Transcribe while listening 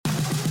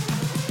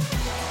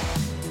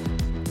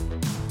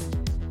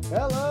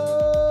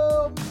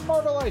Hello,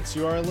 Marvelites!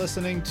 You are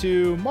listening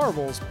to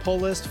Marvel's Pull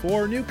List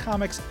for new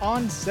comics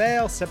on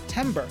sale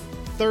September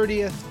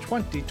 30th,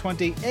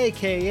 2020,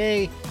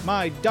 aka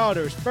my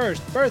daughter's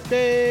first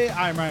birthday.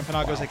 I'm Ryan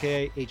Penagos,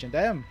 aka Agent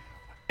M.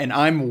 And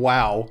I'm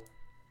Wow,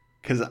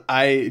 because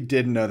I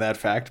didn't know that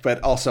fact,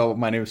 but also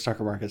my name is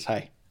Tucker Markus.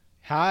 Hi.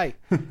 Hi.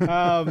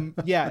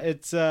 Yeah,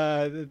 it's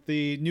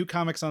the new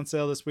comics on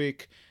sale this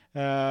week,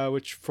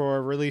 which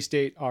for release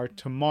date are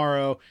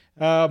tomorrow.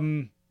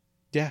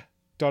 Yeah,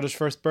 daughter's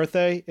first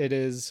birthday. It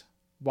is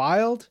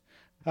wild.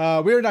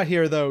 We're not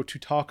here, though, to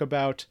talk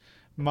about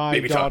my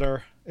Baby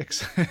daughter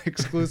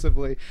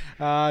exclusively.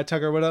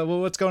 Tucker,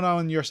 what's going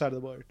on your side of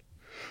the board?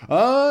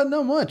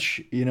 Not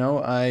much. You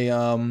know,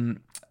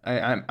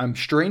 I'm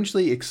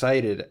strangely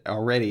excited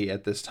already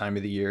at this time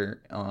of the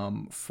year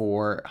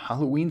for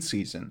Halloween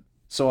season.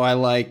 So I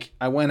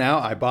went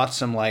out, I bought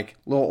some like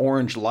little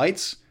orange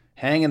lights,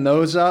 hanging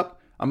those up.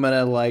 I'm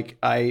gonna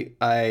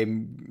I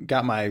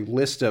got my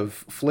list of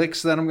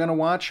flicks that I'm gonna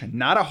watch.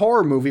 Not a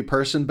horror movie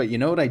person, but you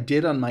know what I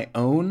did on my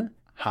own?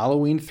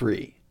 Halloween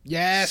 3.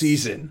 Yes.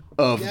 Season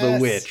of the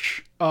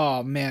Witch.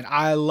 Oh man,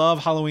 I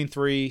love Halloween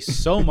 3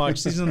 so much.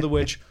 Season of the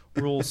Witch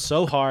rules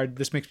so hard.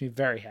 This makes me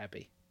very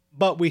happy.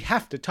 But we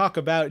have to talk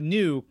about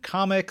new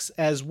comics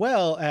as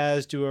well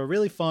as do a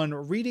really fun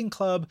reading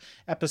club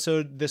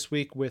episode this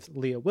week with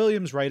Leah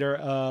Williams, writer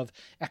of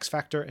X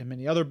Factor and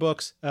many other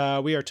books.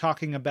 We are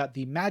talking about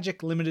the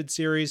MAGIK limited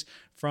series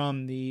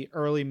from the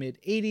early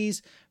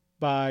mid-'80s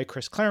by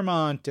Chris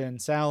Claremont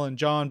and Sal and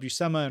John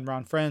Buscema and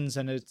Ron Frenz,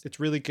 and it's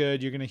really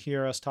good. You're going to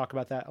hear us talk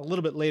about that a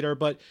little bit later.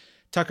 But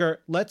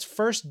Tucker, let's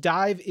first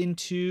dive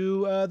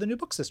into the new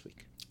books this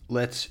week.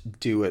 Let's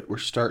do it. We're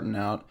starting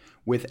out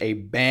with a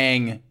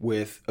bang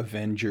with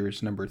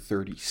Avengers number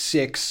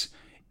 36.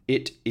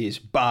 It is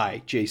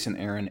by Jason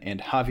Aaron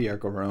and Javier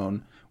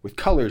Garrón, with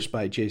colors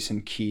by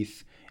Jason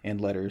Keith and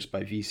letters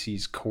by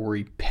VC's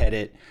Corey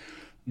Pettit.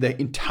 The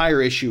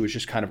entire issue is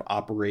just kind of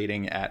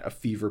operating at a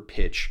fever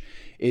pitch.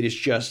 It is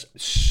just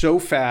so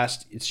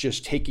fast. It's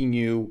just taking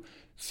you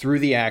through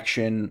the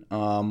action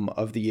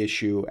of the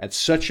issue at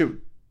such a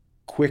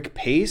quick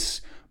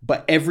pace.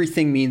 But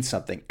everything means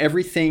something.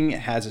 Everything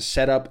has a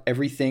setup.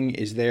 Everything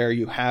is there.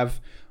 You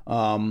have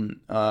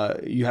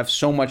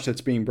so much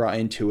that's being brought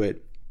into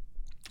it,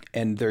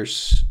 and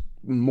there's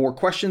more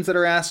questions that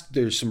are asked.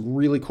 There's some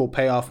really cool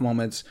payoff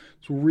moments.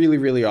 It's really,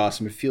 really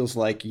awesome. It feels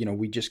like, you know,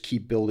 we just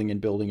keep building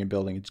and building and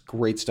building. It's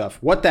great stuff.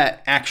 What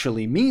that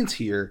actually means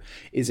here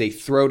is a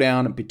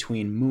throwdown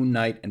between Moon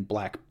Knight and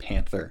Black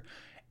Panther.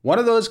 One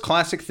of those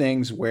classic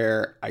things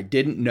where I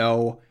didn't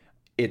know.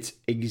 It's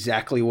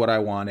exactly what I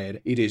wanted.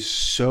 It is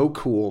so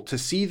cool to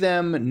see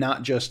them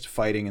not just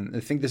fighting. And I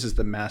think this is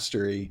the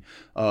mastery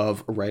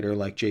of a writer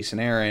like Jason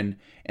Aaron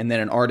and then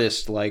an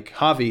artist like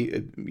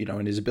Javi, you know,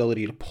 and his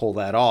ability to pull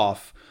that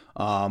off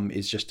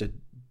is just a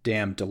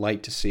damn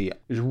delight to see.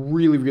 There's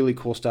really, really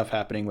cool stuff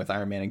happening with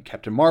Iron Man and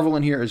Captain Marvel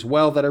in here as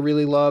well that I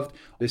really loved.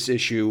 This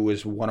issue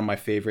was one of my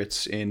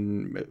favorites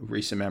in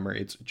recent memory.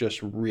 It's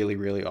just really,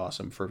 really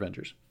awesome for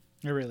Avengers.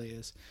 It really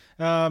is.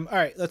 All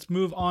right, let's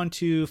move on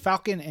to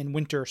Falcon and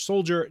Winter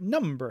Soldier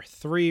number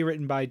 3,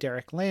 written by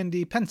Derek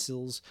Landy,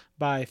 pencils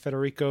by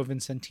Federico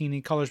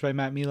Vincentini, colors by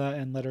Matt Mila,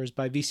 and letters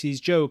by VC's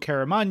Joe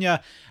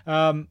Caramagna.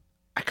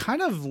 I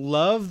kind of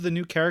love the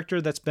new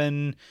character that's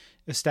been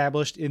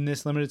established in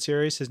this limited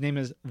series. His name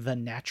is The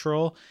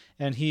Natural,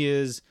 and he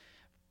is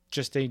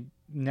just a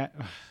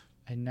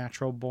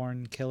natural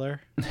born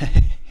killer.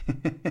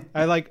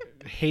 I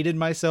hated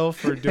myself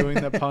for doing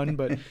the pun,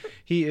 but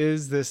he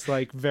is this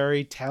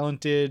very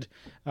talented,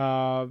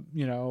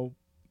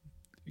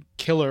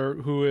 killer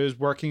who is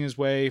working his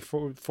way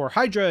for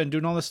Hydra and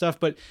doing all this stuff.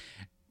 But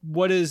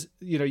what is,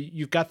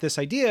 you've got this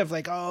idea of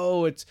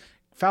it's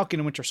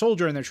Falcon and Winter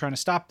Soldier and they're trying to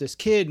stop this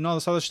kid and all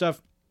this other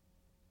stuff.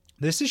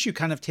 This issue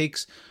kind of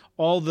takes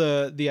all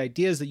the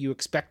ideas that you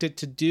expect it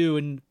to do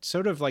and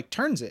sort of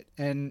turns it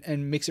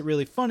and makes it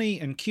really funny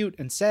and cute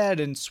and sad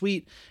and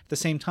sweet at the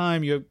same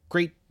time. You have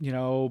great,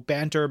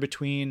 banter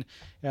between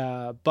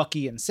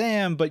Bucky and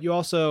Sam, but you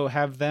also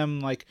have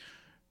them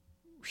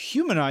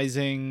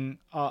humanizing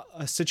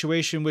a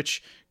situation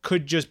which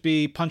could just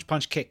be punch,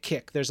 punch, kick,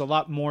 kick. There's a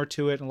lot more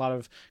to it, and a lot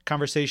of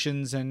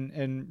conversations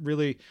and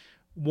really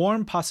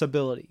warm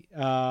possibility.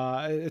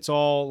 It's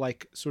all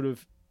sort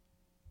of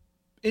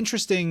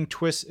interesting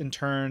twists and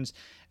turns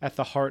at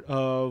the heart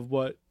of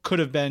what could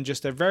have been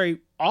just a very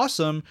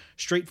awesome,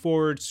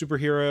 straightforward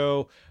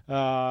superhero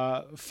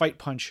fight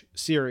punch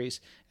series.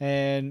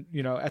 And,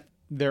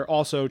 they're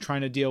also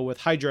trying to deal with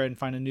Hydra and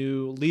find a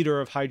new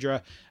leader of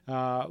Hydra,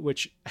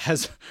 which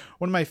has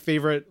one of my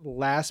favorite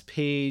last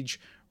page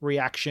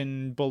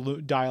reaction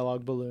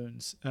dialogue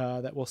balloons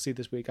that we'll see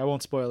this week. I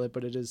won't spoil it,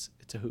 but it's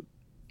a hoot.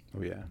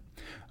 Oh,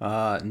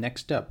 yeah.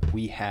 Next up,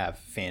 we have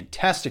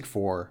Fantastic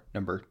Four,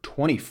 number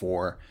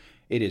 24.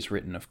 It is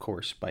written, of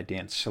course, by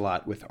Dan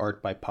Slott, with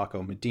art by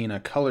Paco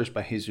Medina, colors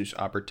by Jesus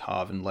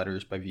Abertov, and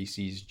letters by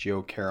VC's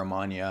Joe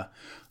Caramagna.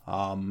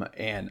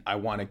 And I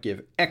want to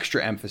give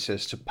extra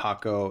emphasis to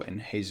Paco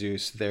and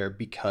Jesus there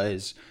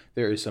because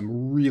there is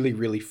some really,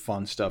 really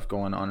fun stuff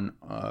going on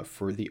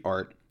for the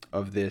art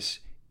of this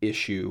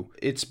issue.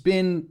 It's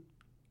been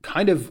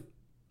kind of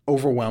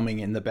overwhelming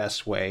in the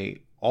best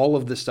way. All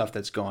of the stuff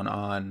that's gone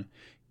on,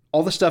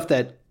 all the stuff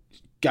that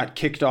got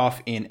kicked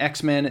off in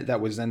X-Men that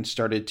was then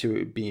started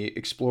to be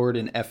explored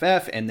in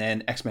FF, and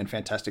then X-Men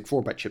Fantastic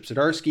Four by Chip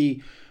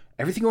Zdarsky,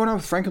 everything going on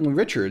with Franklin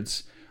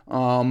Richards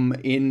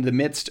in the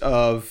midst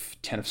of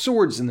Ten of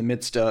Swords, in the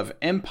midst of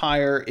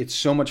Empire. It's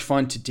so much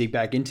fun to dig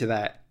back into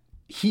that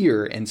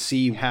here and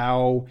see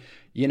how,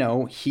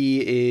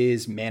 he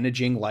is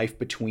managing life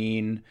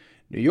between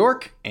New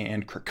York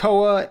and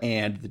Krakoa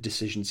and the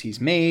decisions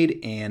he's made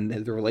and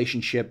the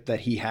relationship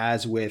that he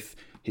has with,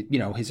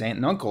 his aunt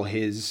and uncle,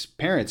 his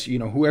parents,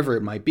 whoever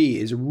it might be,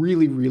 is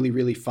really, really,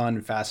 really fun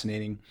and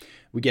fascinating.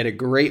 We get a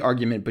great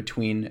argument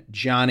between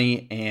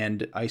Johnny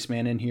and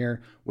Iceman in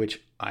here,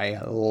 which I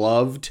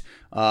loved.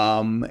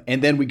 And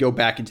then we go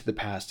back into the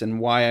past. And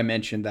why I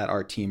mentioned that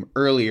art team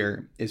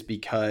earlier is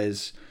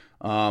because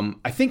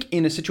I think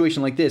in a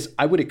situation like this,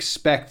 I would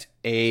expect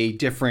a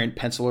different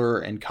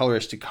penciler and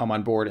colorist to come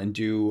on board and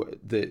do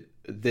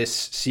this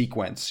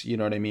sequence. You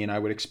know what I mean? I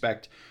would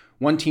expect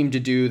one team to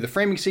do the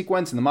framing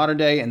sequence in the modern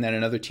day, and then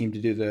another team to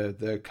do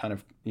the kind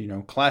of,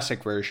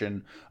 classic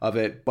version of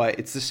it. But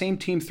it's the same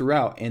team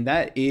throughout, and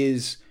that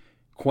is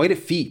quite a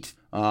feat.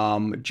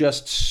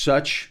 Just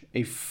such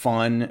a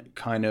fun,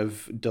 kind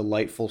of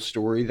delightful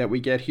story that we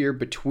get here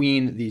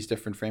between these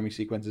different framing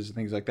sequences and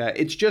things like that.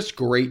 It's just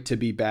great to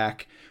be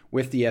back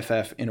with the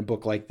FF in a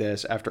book like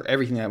this after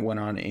everything that went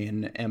on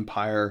in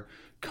Empire.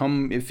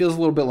 It feels a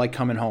little bit like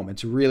coming home.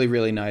 It's really,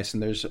 really nice,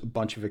 and there's a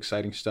bunch of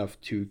exciting stuff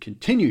to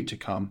continue to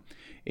come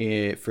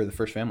for the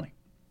First Family.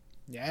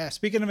 Yeah,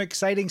 speaking of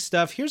exciting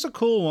stuff, here's a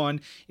cool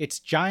one. It's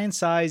Giant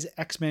Size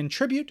X-Men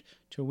Tribute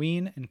to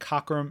Ween and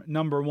Cockrum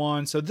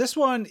 #1. So this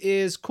one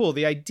is cool.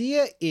 The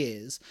idea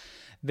is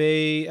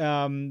the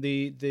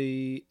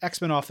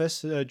X-Men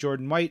office,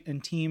 Jordan White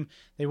and team,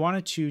 they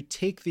wanted to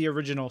take the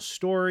original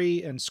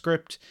story and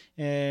script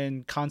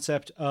and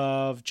concept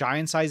of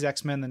Giant Size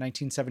X-Men, the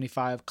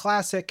 1975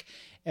 classic,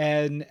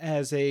 and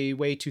as a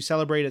way to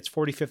celebrate its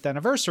 45th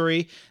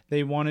anniversary,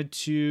 they wanted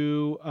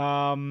to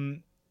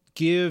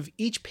give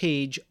each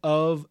page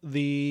of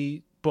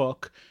the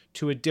book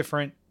to a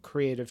different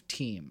creative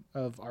team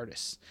of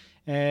artists.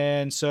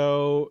 And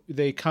so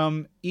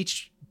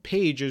each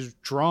page is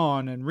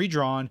drawn and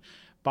redrawn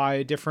by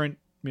a different,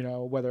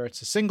 whether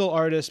it's a single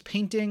artist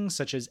painting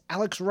such as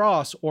Alex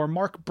Ross or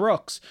Mark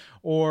Brooks,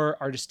 or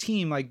artist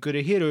team like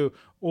Gurihiru,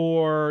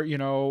 or,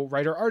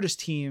 writer artist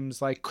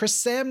teams like Chris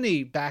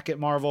Samney back at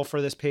Marvel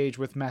for this page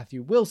with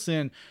Matthew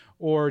Wilson,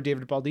 or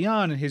David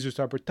Baldian and Jesus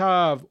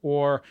Aburtav,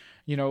 or,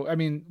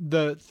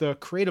 the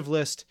creative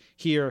list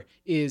here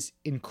is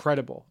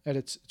incredible. And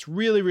it's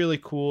really, really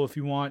cool. If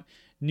you want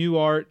new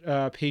art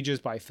pages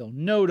by Phil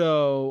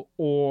Noto,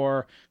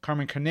 or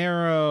Carmen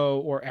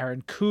Carnero, or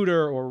Aaron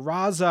Cooter, or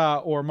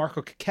Raza, or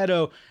Marco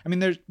Cacchetto.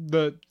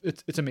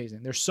 It's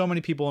amazing. There's so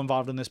many people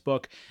involved in this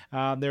book.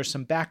 There's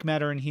some back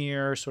matter in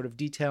here, sort of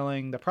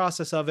detailing the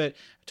process of it,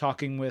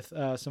 talking with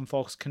some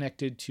folks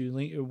connected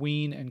to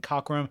Ween and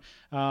Cockrum.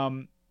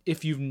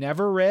 If you've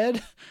never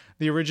read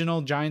the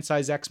original Giant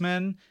Size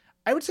X-Men,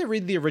 I would say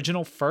read the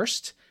original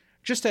first,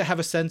 just to have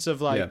a sense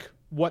of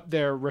what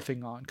they're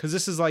riffing on. Because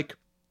this is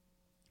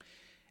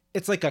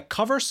it's like a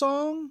cover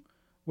song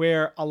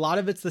where a lot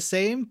of it's the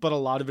same, but a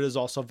lot of it is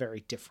also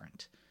very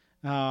different.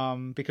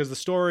 Because the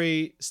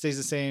story stays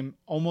the same.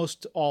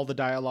 Almost all the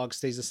dialogue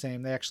stays the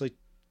same. They actually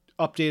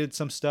updated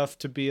some stuff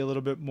to be a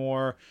little bit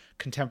more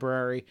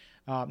contemporary.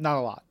 Not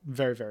a lot,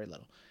 very, very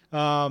little.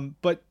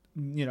 But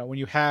when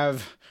you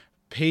have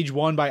page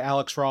 1 by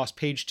Alex Ross,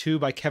 page 2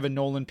 by Kevin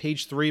Nolan,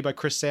 page 3 by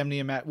Chris Samney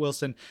and Matt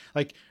Wilson,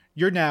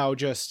 you're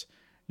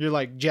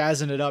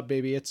jazzing it up,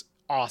 baby. It's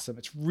awesome.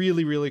 It's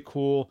really, really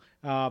cool.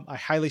 I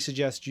highly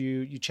suggest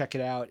you check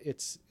it out.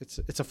 It's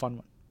a fun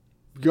one.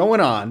 Going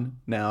on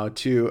now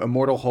to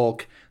Immortal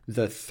Hulk,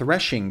 The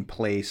Threshing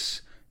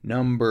Place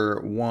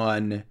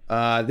 #1.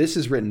 This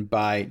is written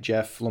by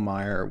Jeff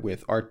Lemire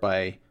with art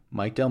by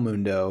Mike Del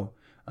Mundo,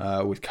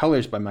 with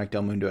colors by Mike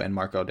Del Mundo and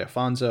Marco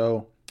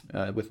D'Alfonso,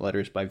 with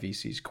letters by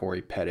VC's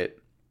Corey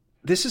Pettit.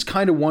 This is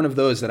kind of one of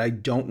those that I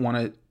don't want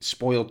to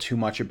spoil too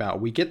much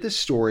about. We get this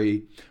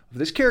story of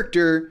this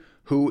character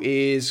who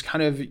is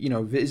kind of,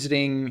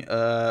 visiting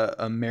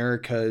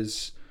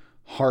America's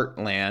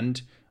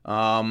heartland.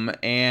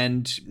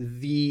 And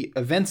the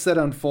events that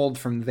unfold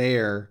from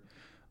there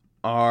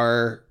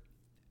are,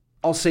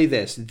 I'll say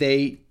this,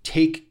 they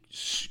take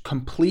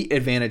complete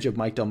advantage of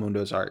Mike Del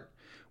Mundo's art,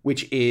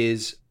 which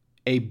is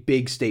a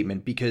big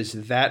statement because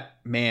that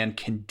man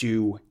can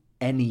do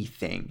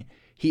anything.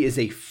 He is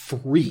a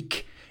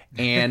freak.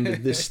 And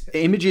the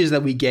images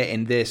that we get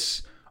in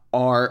this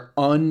are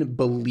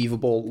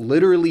unbelievable.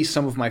 Literally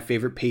some of my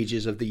favorite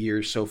pages of the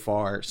year so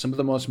far. Some of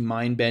the most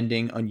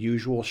mind-bending,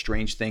 unusual,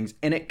 strange things.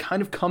 And it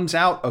kind of comes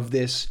out of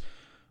this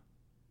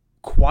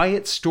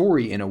quiet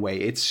story in a way.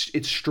 It's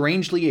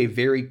strangely a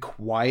very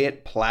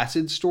quiet,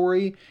 placid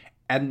story,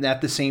 and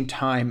at the same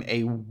time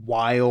a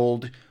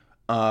wild,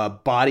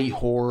 body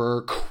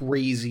horror,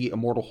 crazy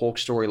Immortal Hulk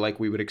story like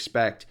we would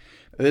expect.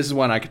 This is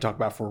one I could talk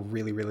about for a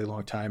really, really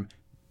long time.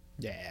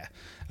 Yeah.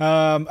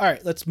 All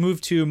right, let's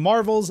move to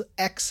Marvel's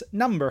X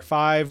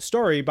 #5,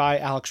 story by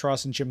Alex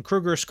Ross and Jim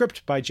Krueger,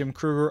 script by Jim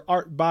Krueger,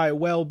 art by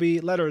Welby,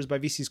 letters by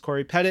VC's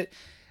Corey Pettit.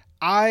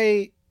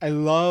 I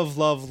love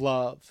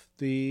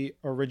the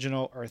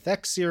original Earth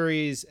X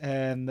series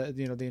and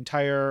the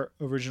entire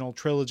original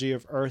trilogy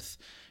of Earth,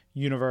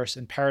 Universe,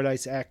 and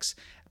Paradise X,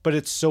 but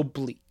it's so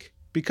bleak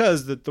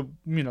because the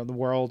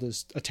world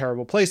is a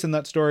terrible place in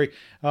that story.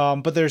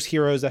 But there's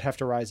heroes that have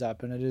to rise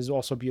up, and it is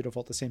also beautiful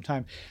at the same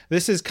time.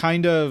 This is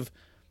kind of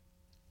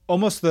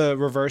almost the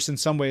reverse in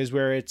some ways,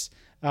 where it's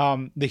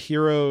the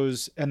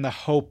heroes and the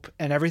hope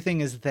and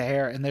everything is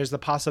there, and there's the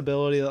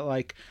possibility that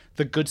like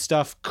the good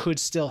stuff could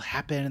still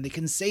happen and they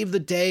can save the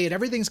day and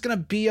everything's gonna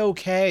be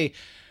okay.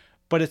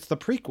 But it's the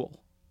prequel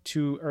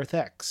to Earth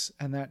X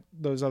and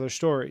those other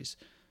stories.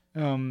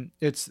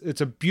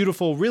 It's a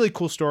beautiful, really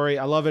cool story.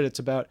 I love it. It's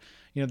about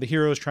the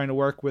heroes trying to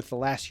work with the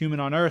last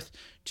human on Earth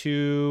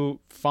to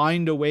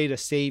find a way to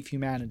save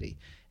humanity.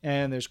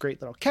 And there's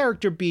great little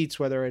character beats,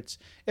 whether it's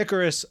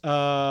Icarus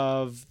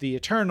of the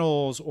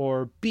Eternals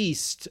or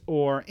Beast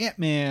or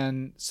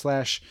Ant-Man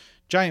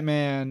 / Giant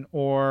Man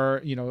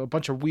or, a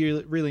bunch of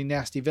weird, really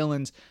nasty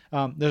villains.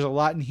 There's a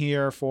lot in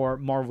here for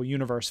Marvel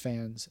Universe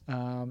fans.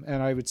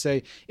 And I would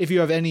say if you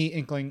have any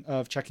inkling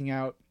of checking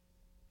out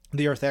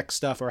the Earth X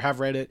stuff or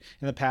have read it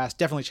in the past,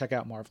 definitely check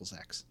out Marvel's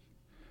X.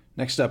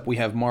 Next up, we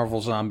have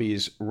Marvel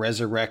Zombies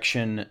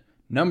Resurrection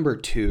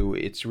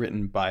 #2. It's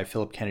written by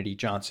Philip Kennedy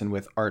Johnson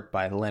with art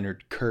by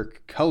Leonard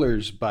Kirk,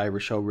 colors by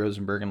Rochelle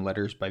Rosenberg, and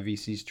letters by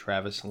VC's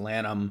Travis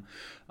Lanham.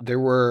 There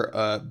were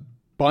a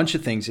bunch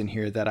of things in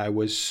here that I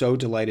was so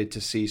delighted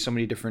to see, so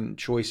many different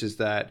choices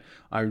that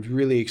I'm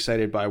really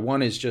excited by.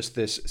 One is just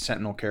this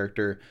Sentinel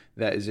character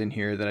that is in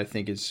here that I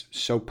think is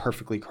so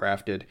perfectly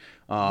crafted.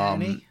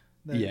 And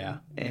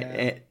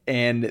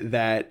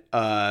that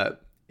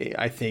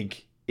I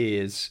think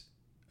is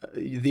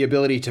the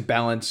ability to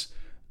balance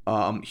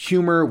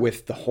humor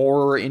with the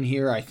horror in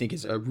here, I think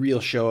is a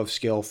real show of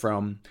skill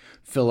from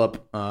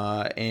Philip.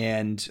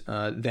 And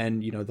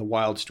then, the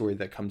wild story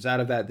that comes out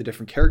of that, the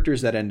different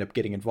characters that end up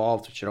getting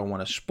involved, which I don't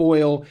want to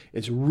spoil.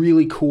 It's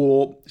really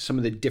cool. Some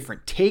of the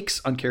different takes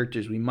on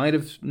characters we might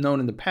have known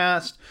in the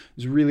past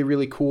is really,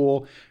 really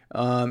cool.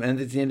 And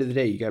at the end of the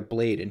day, you got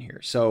Blade in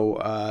here.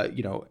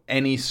 So,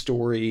 any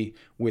story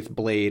with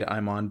Blade,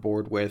 I'm on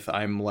board with.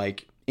 I'm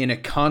like in a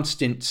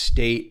constant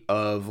state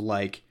of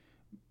like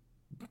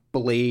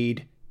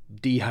Blade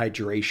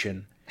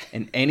dehydration.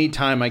 And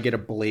anytime I get a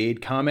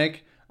Blade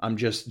comic, I'm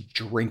just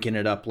drinking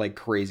it up like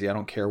crazy. I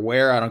don't care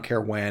where, I don't care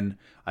when.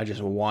 I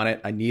just want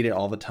it. I need it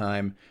all the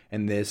time.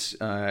 And this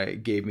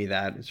gave me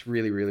that. It's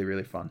really, really,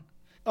 really fun.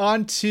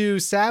 On to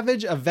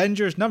Savage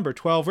Avengers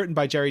 #12, written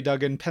by Jerry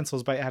Duggan,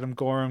 pencils by Adam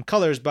Gorham,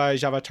 colors by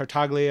Java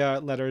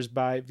Tartaglia, letters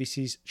by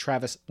VC's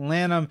Travis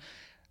Lanham.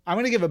 I'm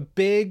going to give a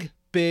big,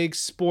 big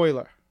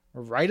spoiler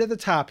right at the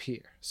top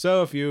here.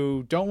 So if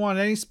you don't want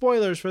any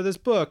spoilers for this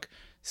book,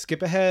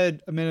 skip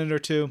ahead a minute or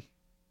two.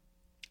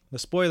 The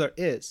spoiler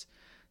is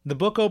the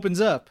book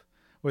opens up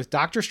with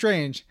Doctor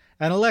Strange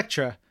and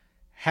Elektra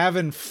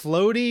having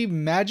floaty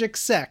magic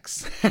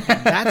sex. And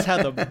that's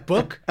how the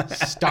book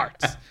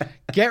starts.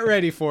 Get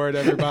ready for it,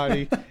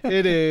 everybody.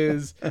 It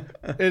is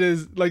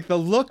like the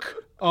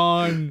look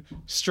on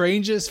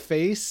Strange's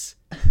face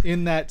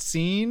in that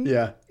scene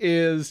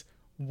is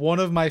one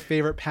of my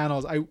favorite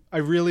panels. I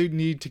really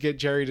need to get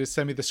Jerry to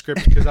send me the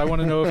script because I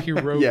want to know if he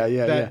wrote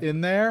that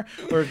in there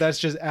or if that's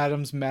just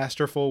Adam's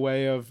masterful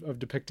way of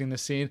depicting the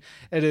scene.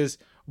 It is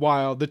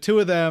wild. The two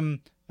of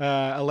them,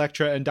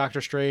 Elektra and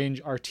Doctor Strange,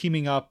 are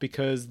teaming up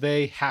because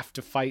they have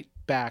to fight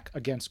back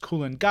against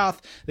Kulan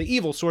Gath, the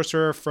evil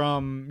sorcerer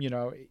from,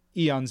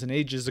 eons and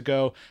ages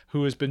ago,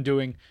 who has been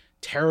doing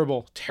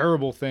terrible,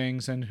 terrible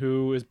things and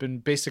who has been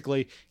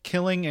basically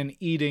killing and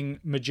eating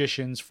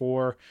magicians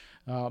for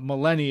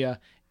millennia.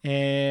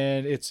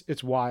 And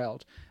it's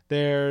wild.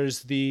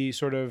 There's the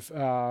sort of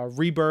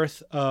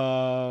rebirth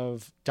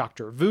of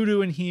Dr.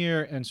 Voodoo in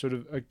here and sort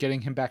of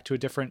getting him back to a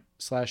different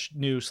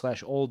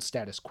 /new/old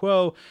status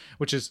quo,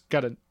 which has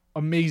got an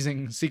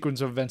amazing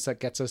sequence of events that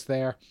gets us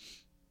there.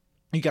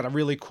 You got a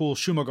really cool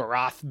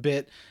Shumagarath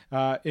bit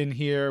in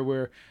here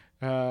where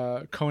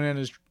Conan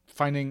is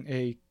finding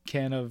a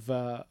can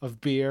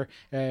of beer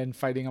and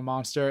fighting a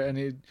monster.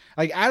 And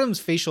Adam's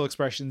facial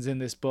expressions in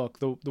this book,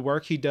 the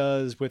work he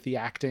does with the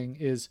acting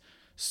is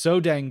so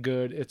dang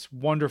good. It's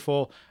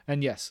wonderful.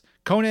 And yes,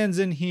 Conan's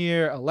in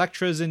here,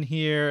 Elektra's in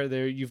here.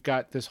 There you've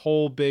got this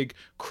whole big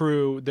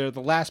crew. The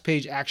last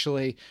page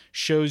actually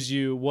shows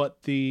you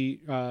what the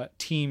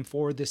team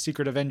for the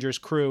Secret Avengers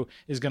crew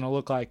is going to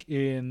look like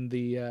in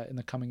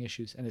the coming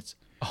issues, and it's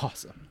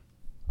awesome.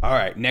 All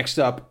right, next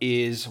up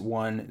is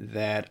one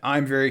that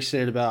I'm very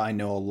excited about. I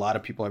know a lot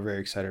of people are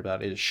very excited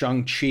about. It is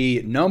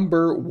Shang-Chi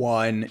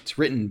 #1. It's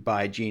written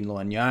by Gene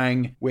Luen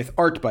Yang with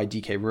art by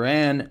DK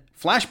Ruan,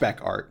 flashback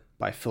art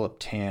by Philip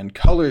Tan,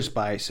 colors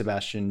by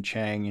Sebastian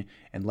Chang,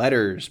 and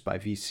letters by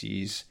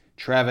VC's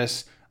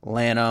Travis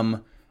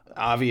Lanham.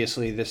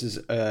 Obviously, this is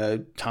a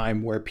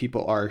time where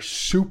people are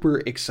super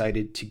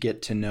excited to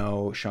get to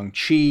know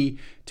Shang-Chi,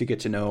 to get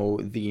to know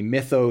the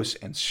mythos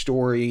and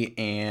story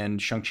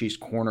and Shang-Chi's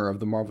corner of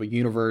the Marvel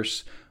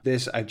Universe.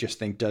 This, I just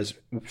think, does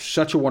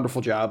such a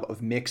wonderful job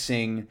of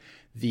mixing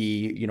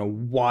the,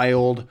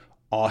 wild,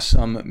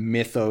 awesome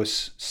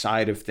mythos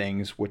side of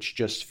things, which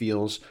just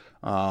feels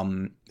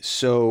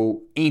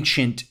so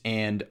ancient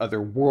and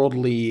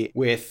otherworldly,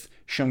 with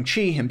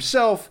Shang-Chi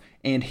himself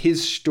and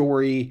his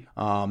story,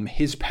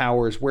 his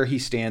powers, where he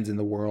stands in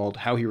the world,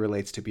 how he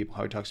relates to people,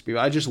 how he talks to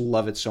people. I just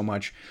love it so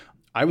much.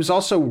 I was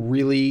also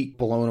really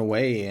blown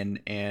away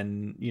and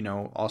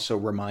also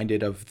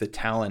reminded of the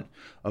talent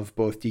of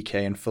both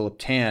DK and Philip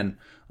Tan.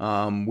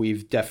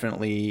 We've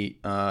definitely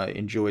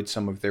enjoyed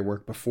some of their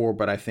work before,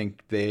 but I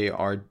think they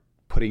are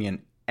putting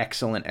in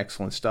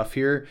excellent stuff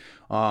here.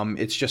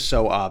 It's just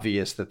so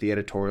obvious that the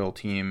editorial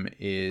team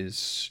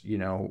is,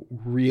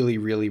 really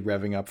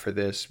revving up for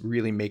this,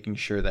 really making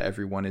sure that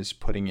everyone is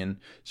putting in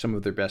some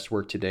of their best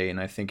work today. And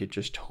I think it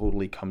just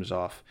totally comes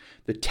off.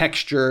 The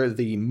texture,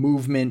 the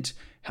movement,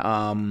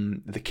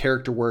 the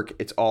character work,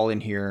 it's all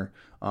in here.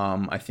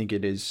 I think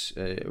it is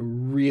a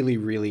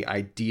really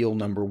ideal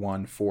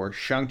 #1 for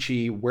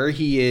Shang-Chi, where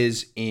he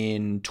is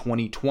in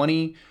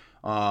 2020.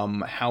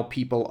 How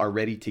people are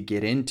ready to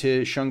get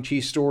into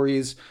Shang-Chi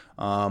stories.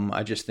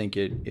 I just think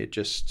it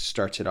just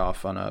starts it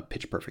off on a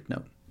pitch perfect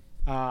note.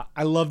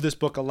 I love this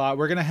book a lot.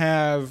 We're going to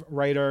have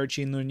writer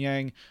Gene Luen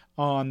Yang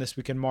on This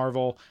Week in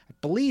Marvel, I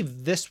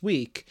believe this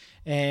week,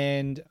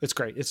 and it's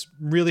great. It's a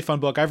really fun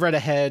book. I've read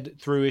ahead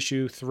through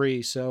issue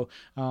 3, so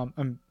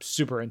I'm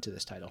super into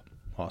this title.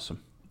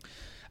 Awesome.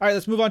 All right,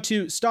 let's move on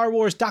to Star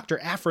Wars Dr.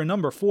 Aphra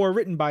 #4,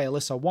 written by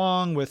Alyssa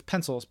Wong, with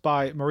pencils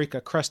by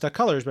Marika Cresta,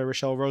 colors by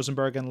Rochelle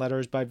Rosenberg, and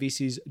letters by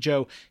VC's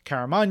Joe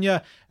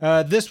Caramagna.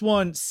 This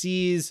one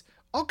sees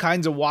all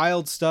kinds of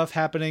wild stuff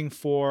happening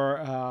for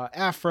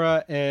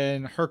Aphra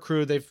and her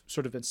crew. They've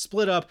sort of been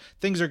split up.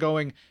 Things are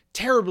going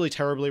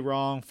terribly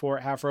wrong for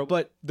Aphra,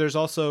 but there's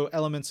also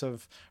elements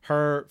of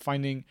her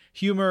finding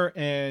humor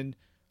and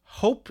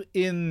hope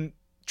in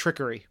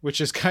trickery,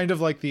 which is kind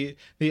of like the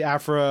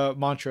Aphra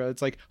mantra.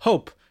 It's like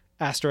hope,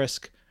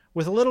 asterisk,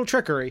 with a little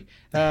trickery,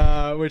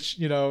 which,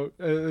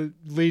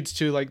 leads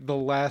to like the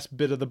last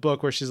bit of the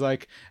book where she's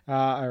like,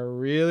 I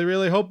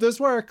really hope this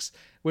works,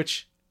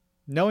 which,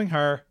 knowing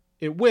her,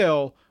 it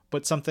will,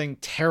 but something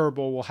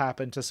terrible will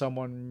happen to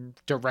someone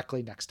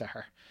directly next to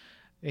her.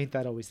 Ain't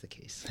that always the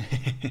case?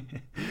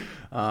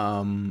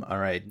 All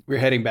right. We're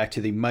heading back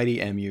to the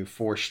Mighty MU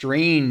for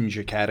Strange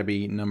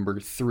Academy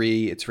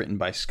 #3. It's written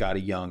by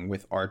Scotty Young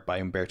with art by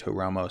Humberto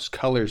Ramos,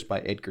 colors by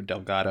Edgar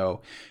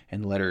Delgado,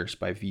 and letters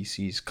by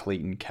VC's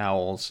Clayton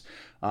Cowles.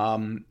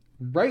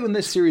 Right when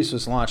this series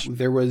was launched,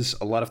 there was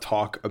a lot of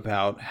talk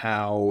about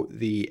how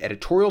the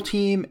editorial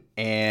team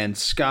and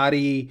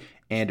Scotty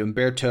and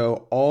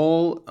Humberto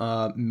all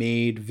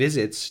made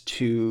visits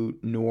to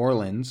New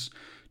Orleans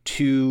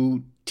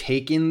to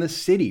take in the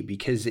city,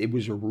 because it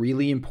was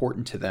really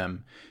important to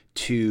them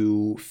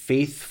to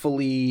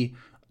faithfully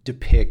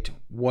depict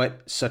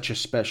what such a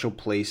special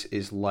place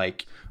is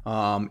like.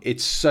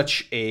 It's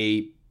such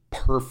a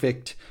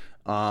perfect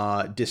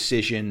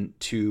decision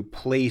to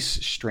place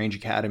Strange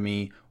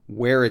Academy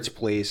where it's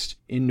placed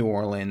in New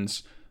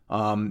Orleans.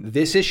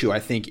 This issue, I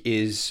think,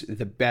 is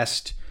the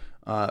best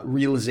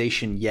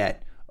realization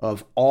yet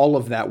of all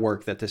of that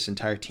work that this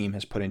entire team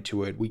has put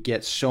into it. We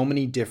get so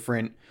many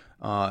different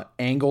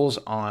angles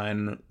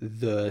on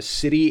the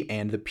city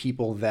and the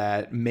people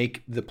that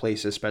make the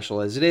place as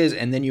special as it is.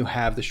 And then you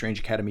have the Strange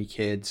Academy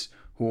kids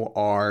who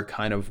are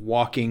kind of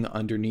walking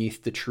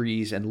underneath the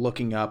trees and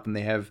looking up, and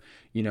they have,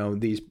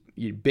 these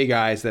big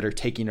eyes that are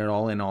taking it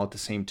all in all at the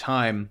same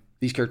time.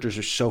 These characters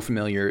are so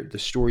familiar. The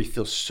story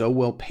feels so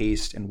well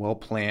paced and well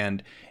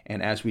planned.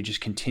 And as we just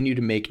continue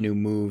to make new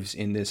moves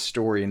in this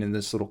story and in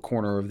this little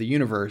corner of the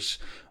universe,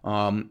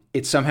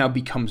 it somehow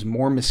becomes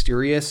more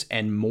mysterious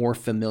and more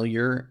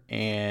familiar,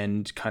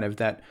 and kind of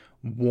that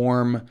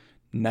warm,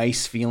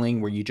 nice feeling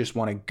where you just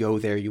want to go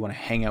there. You want to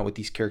hang out with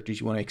these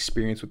characters. You want to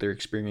experience what they're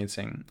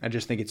experiencing. I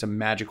just think it's a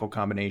magical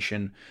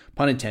combination.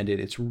 Pun intended.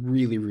 It's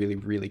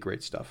really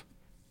great stuff.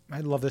 I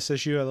love this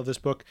issue. I love this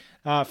book.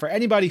 For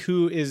anybody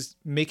who is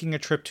making a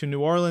trip to New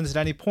Orleans at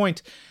any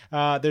point,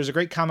 there's a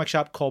great comic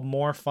shop called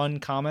More Fun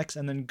Comics,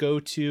 and then go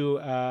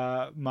to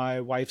my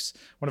wife's,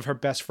 one of her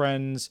best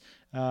friends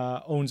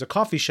owns a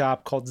coffee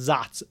shop called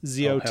Zotz,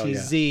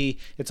 Z-O-T-Z.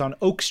 Yeah. It's on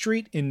Oak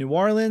Street in New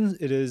Orleans.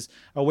 It is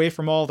away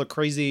from all the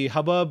crazy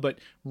hubbub, but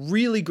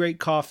really great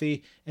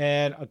coffee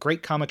and a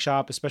great comic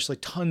shop, especially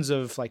tons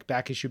of like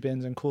back issue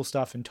bins and cool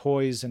stuff and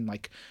toys and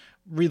like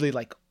really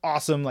like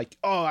awesome, like,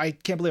 oh, I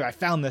can't believe I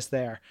found this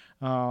there.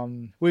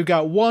 We've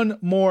got one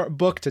more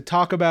book to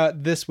talk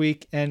about this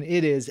week, and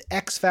it is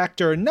X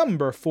Factor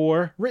number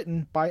 4,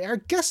 written by our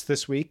guest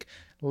this week,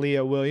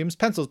 Leah Williams,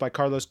 pencils by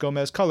Carlos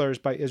Gomez, colors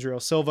by Israel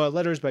Silva,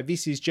 letters by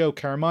VC's Joe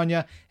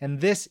Caramagna,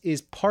 and this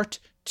is part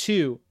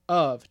 2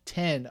 of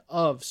 10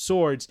 of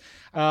Swords.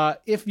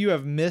 If you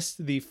have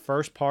missed the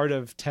first part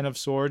of 10 of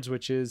Swords,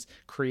 which is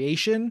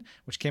Creation,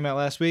 which came out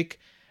last week,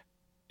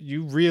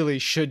 you really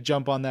should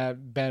jump on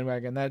that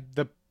bandwagon. That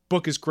the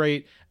book is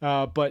great,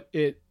 but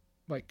it,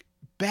 like,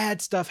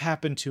 bad stuff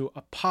happened to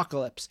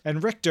Apocalypse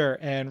and Richter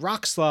and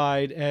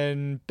Rockslide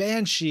and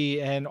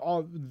Banshee and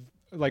all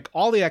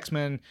the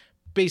X-Men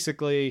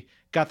basically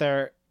got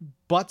their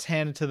butts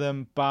handed to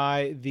them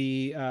by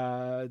the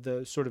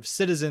sort of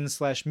citizens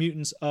 /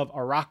 mutants of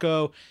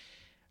Arakko.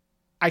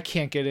 I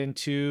can't get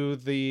into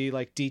the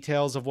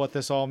details of what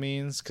this all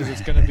means because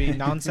it's going to be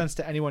nonsense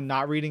to anyone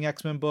not reading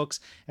X-Men books.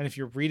 And if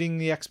you're reading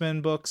the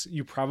X-Men books,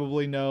 you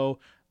probably know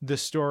the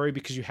story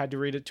because you had to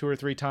read it 2 or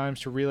 3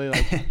 times to really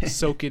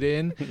soak it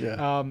in.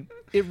 Yeah.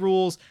 It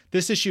rules.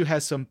 This issue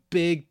has some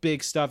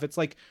big stuff. It's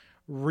like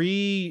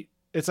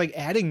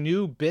adding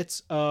new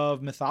bits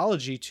of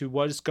mythology to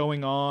what is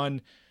going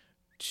on,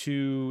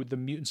 to the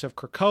mutants of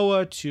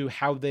Krakoa, to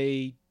how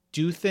they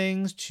do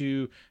things,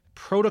 to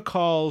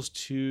protocols,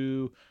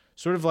 to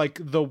sort of like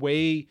the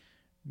way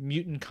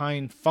mutant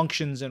kind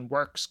functions and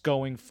works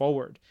going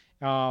forward.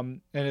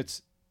 And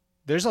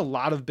there's a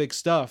lot of big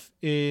stuff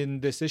in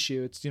this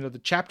issue. It's,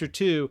 the chapter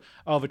 2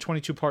 of a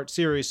 22-part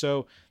series.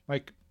 So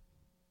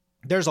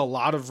there's a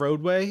lot of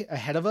roadway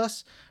ahead of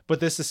us, but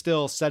this is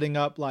still setting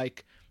up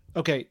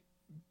okay,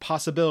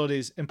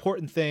 possibilities,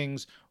 important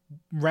things,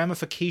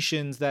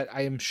 ramifications that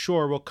I am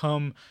sure will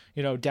come,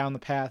 down the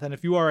path. And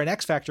if you are an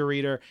X Factor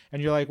reader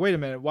and you're like, wait a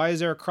minute, why is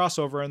there a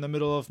crossover in the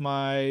middle of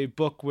my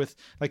book with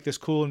this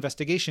cool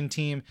investigation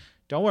team?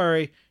 Don't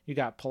worry. You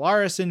got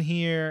Polaris in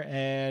here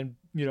and,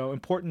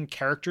 important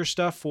character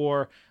stuff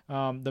for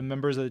the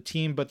members of the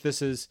team. But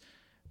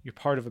you're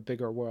part of a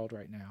bigger world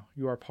right now.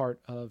 You are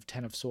part of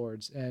 10 of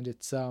Swords, and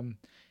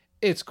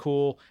it's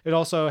cool. It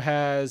also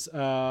has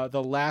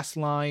the last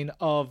line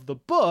of the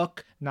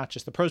book, not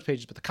just the prose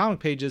pages, but the comic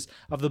pages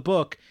of the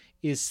book,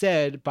 is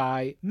said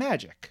by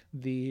MAGIK,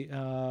 the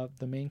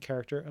main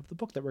character of the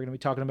book that we're going to be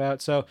talking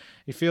about. So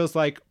it feels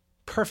like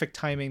perfect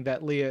timing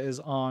that Leah is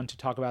on to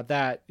talk about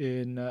that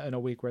in a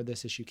week where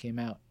this issue came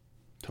out.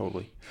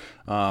 Totally.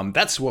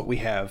 That's what we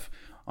have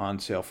on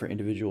sale for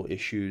individual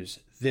issues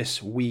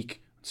this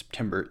week,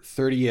 September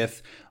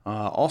 30th.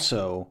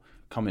 Also,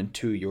 coming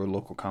to your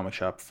local comic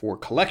shop for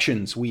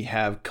collections. We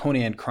have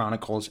Conan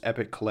Chronicles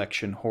Epic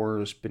Collection,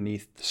 Horrors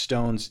Beneath the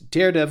Stones,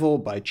 Daredevil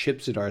by Chip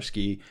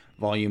Zdarsky,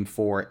 Volume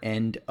 4,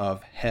 End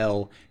of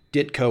Hell.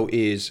 Ditko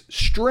is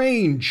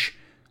Strange,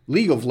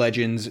 League of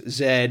Legends,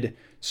 Zed,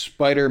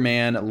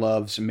 Spider-Man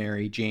Loves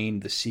Mary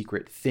Jane, The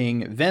Secret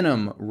Thing,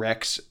 Venom,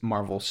 Rex,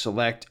 Marvel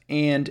Select,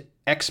 and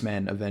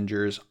X-Men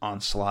Avengers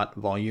Onslaught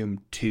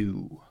Volume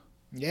 2.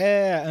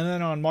 Yeah, and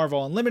then on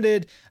Marvel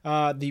Unlimited,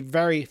 the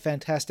very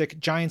fantastic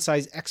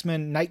giant-size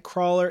X-Men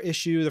Nightcrawler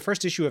issue, the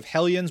first issue of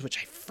Hellions, which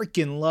I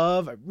freaking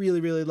love. I really,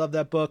 really love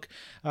that book.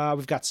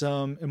 We've got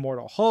some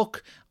Immortal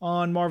Hulk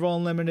on Marvel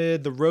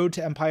Unlimited, the Road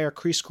to Empire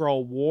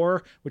Kree-Skrull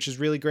War, which is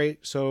really great.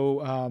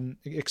 So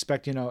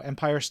expect,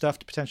 Empire stuff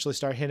to potentially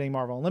start hitting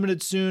Marvel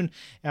Unlimited soon.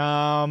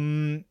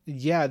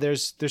 Yeah,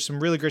 there's some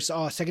really great stuff.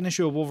 Oh, second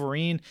issue of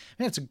Wolverine.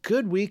 Man, it's a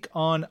good week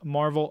on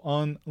Marvel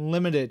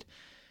Unlimited.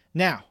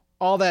 Now,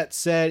 all that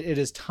said, it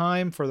is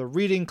time for the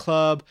reading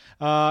club.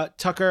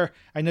 Tucker,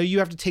 I know you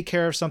have to take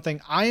care of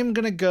something. I am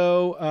going to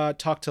go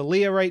talk to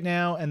Leah right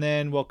now, and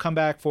then we'll come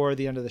back for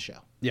the end of the show.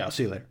 Yeah, I'll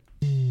see you later.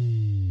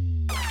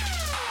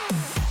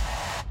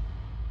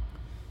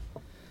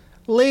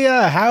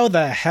 Leah, how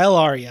the hell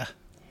are you?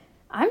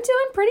 I'm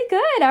doing pretty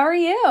good. How are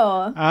you?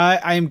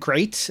 I am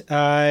great.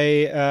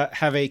 I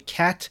have a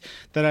cat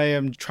that I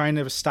am trying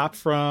to stop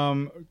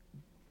from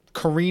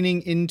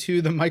careening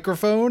into the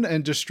microphone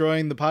and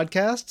destroying the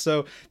podcast.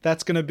 So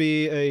that's going to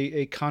be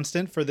a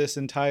constant for this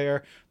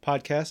entire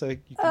podcast.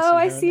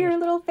 I see her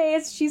little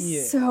face.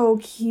 She's so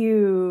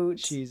cute.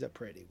 She's a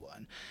pretty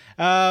one.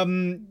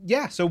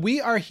 So we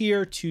are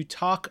here to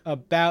talk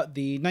about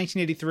the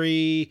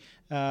 1983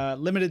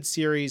 limited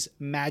series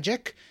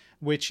MAGIK,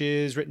 which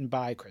is written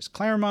by Chris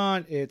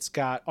Claremont. It's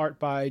got art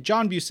by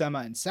John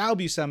Buscema and Sal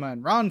Buscema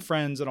and Ron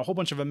Frenz and a whole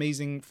bunch of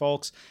amazing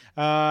folks.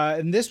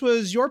 And this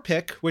was your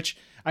pick, which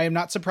I am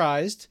not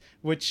surprised,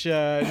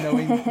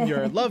 knowing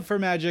your love for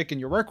MAGIK and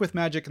your work with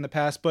MAGIK in the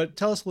past. But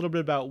tell us a little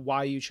bit about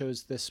why you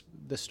chose this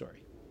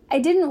story. I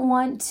didn't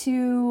want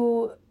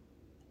to...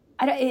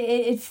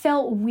 It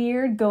felt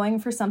weird going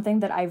for something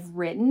that I've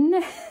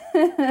written.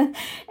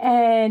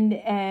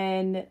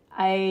 and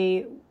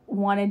I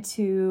wanted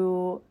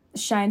to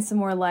shine some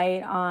more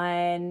light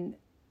on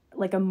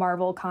a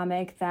Marvel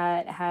comic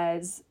that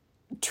has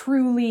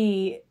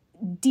truly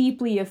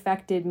deeply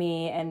affected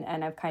me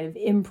and I've kind of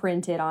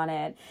imprinted on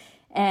it.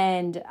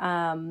 And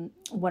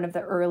one of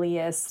the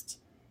earliest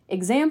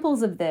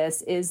examples of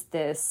this is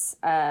this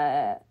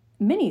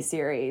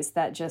mini-series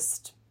that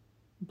just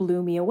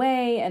blew me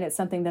away, and it's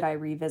something that I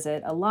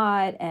revisit a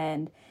lot,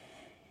 and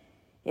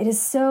it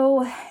is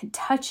so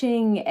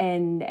touching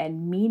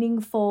and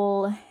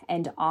meaningful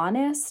and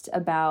honest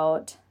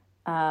about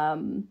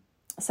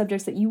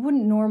subjects that you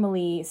wouldn't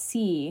normally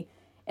see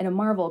in a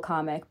Marvel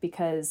comic,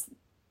 because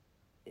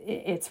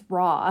it's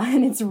raw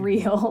and it's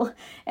real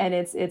and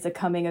it's a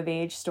coming of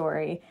age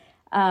story.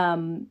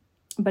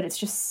 But it's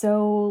just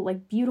so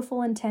like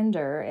beautiful and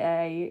tender.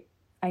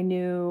 I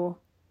knew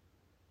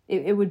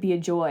it would be a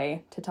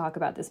joy to talk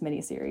about this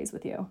miniseries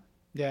with you.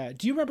 Yeah.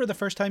 Do you remember the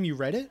first time you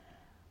read it?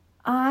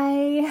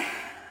 I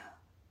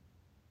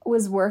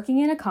was working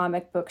in a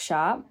comic book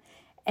shop,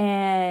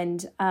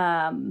 and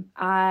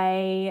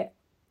I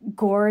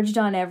gorged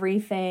on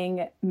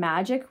everything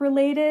MAGIK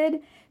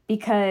related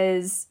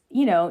because,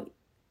 you know,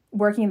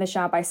 working in the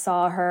shop, I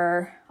saw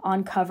her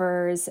on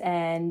covers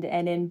and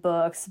in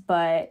books,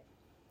 but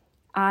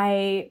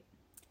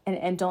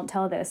and don't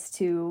tell this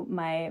to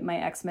my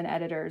X-Men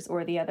editors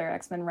or the other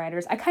X-Men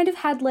writers, I kind of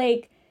had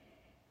like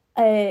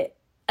a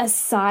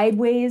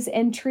sideways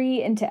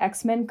entry into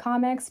X-Men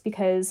comics,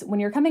 because when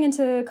you're coming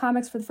into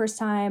comics for the first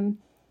time,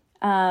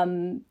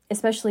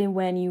 especially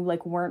when you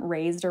like weren't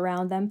raised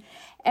around them,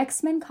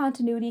 X-Men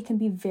continuity can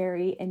be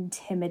very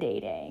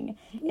intimidating.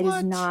 It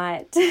is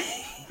not.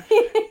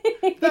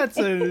 That's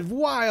a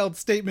wild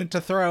statement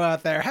to throw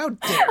out there. How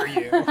dare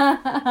you?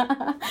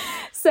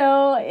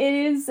 So it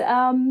is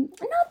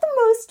not the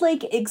most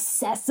like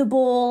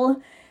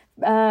accessible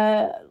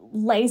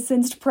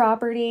licensed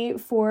property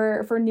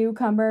for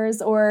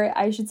newcomers, or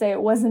I should say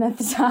it wasn't at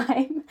the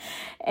time.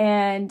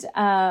 And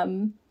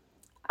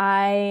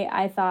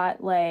I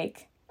thought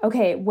like,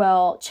 okay,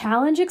 well,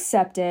 challenge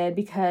accepted,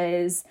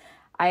 because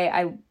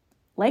I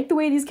like the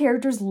way these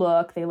characters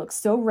look. They look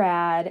so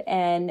rad.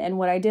 And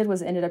what I did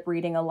was ended up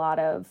reading a lot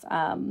of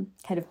kind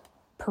of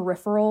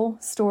peripheral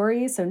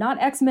stories. So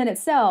not X-Men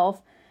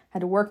itself, had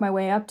to work my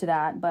way up to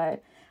that,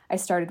 but I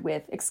started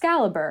with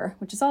Excalibur,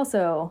 which is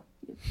also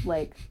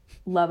like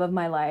love of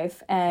my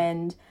life,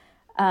 and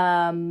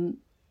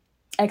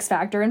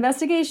X-Factor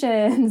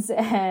Investigations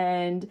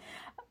and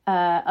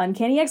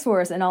Uncanny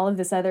X-Force and all of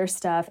this other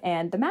stuff,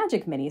 and the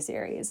MAGIK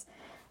miniseries.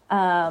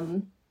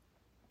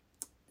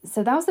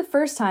 So that was the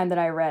first time that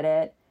I read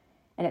it,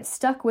 and it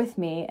stuck with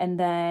me. And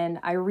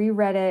then I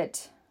reread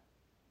it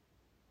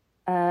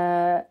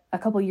a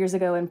couple years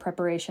ago in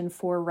preparation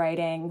for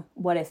writing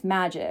What If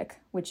MAGIK,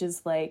 which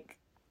is like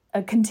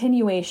a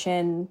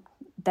continuation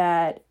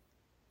that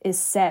is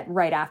set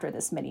right after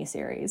this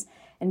miniseries,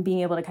 and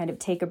being able to kind of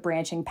take a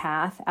branching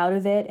path out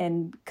of it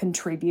and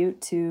contribute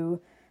to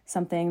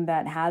something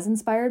that has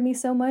inspired me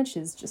so much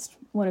is just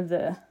one of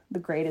the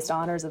greatest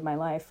honors of my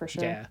life, for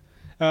sure. Yeah.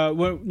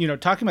 Well, you know,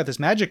 talking about this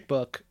MAGIK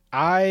book,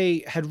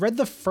 I had read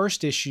the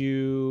first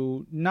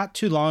issue not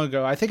too long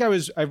ago. I think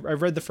I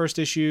read the first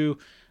issue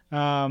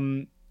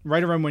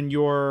right around when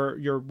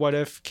your What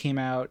If came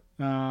out.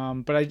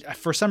 But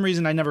for some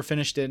reason I never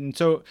finished it. And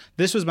so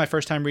this was my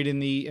first time reading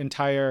the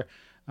entire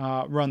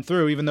run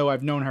through, even though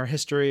I've known her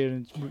history,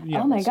 and you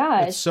know, oh my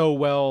gosh, it's so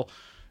well,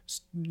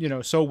 you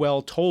know, so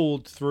well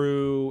told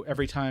through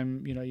every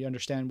time, you know, you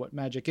understand what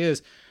MAGIK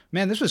is.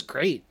 Man, this was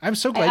great. I'm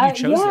so glad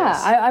you chose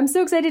this. I'm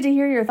so excited to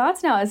hear your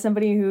thoughts now as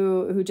somebody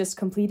who just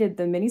completed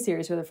the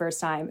miniseries for the first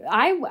time.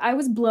 I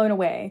was blown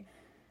away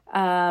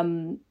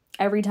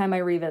every time I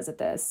revisit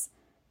this.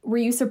 Were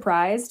you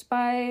surprised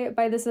by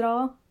this at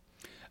all?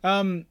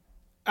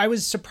 I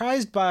was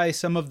surprised by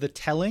some of the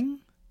telling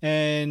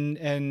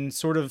and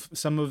sort of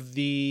some of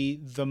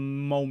the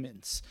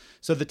moments.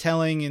 So the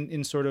telling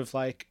in sort of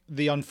like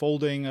the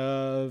unfolding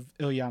of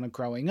Illyana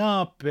growing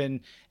up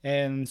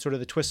and sort of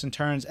the twists and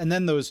turns, and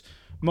then those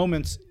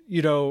moments,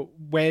 you know,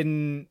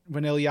 when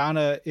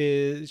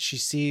Illyana she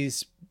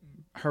sees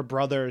her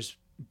brother's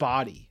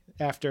body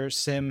after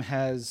Sim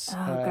has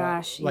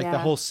the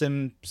whole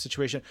Sim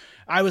situation.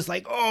 I was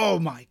like, oh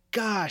my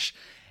gosh.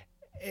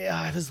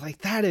 I was like,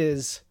 that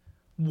is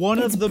one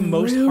of the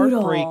most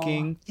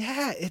heartbreaking.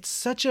 Yeah, it's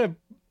such a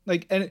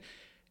like, and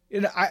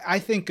I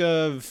think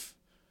of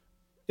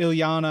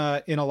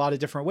Illyana in a lot of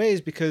different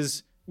ways,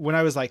 because when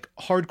I was like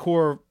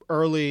hardcore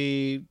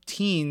early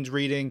teens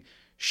reading,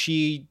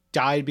 she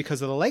died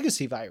because of the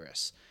legacy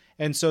virus.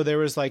 And so there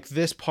was like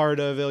this part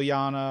of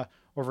Illyana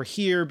over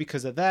here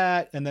because of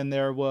that. And then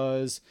there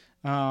was,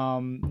 you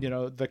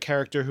know, the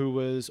character who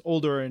was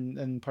older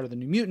and part of the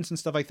New Mutants and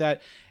stuff like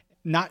that.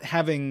 Not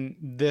having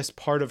this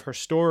part of her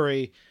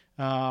story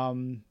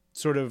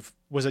sort of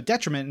was a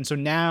detriment. And so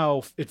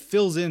now it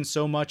fills in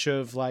so much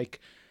of like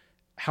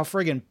how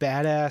friggin'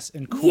 badass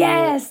and cool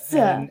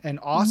and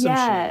awesome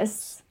she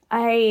is.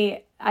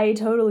 I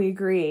totally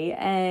agree.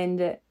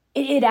 And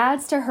it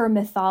adds to her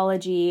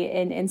mythology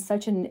in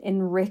such an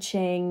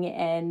enriching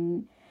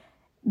and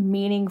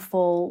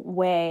meaningful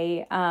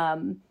way,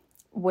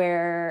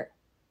 where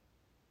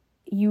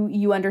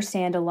you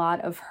understand a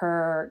lot of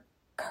her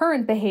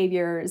current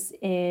behaviors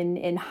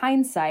in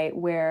hindsight,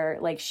 where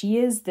like she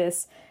is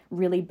this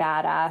really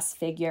badass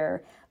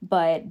figure,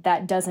 but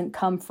that doesn't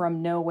come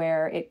from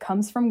nowhere. It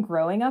comes from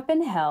growing up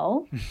in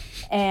hell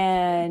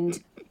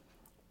and,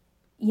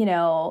 you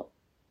know,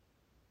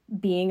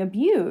 being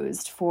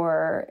abused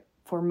for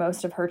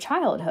most of her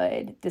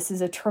childhood. This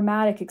is a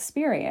traumatic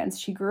experience.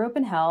 She grew up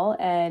in hell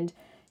and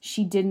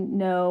she didn't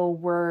know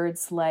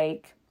words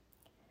like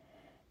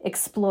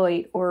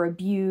exploit or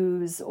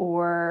abuse,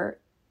 or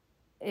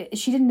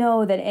she didn't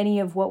know that any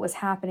of what was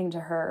happening to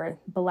her,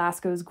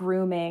 Belasco's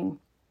grooming,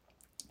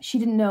 she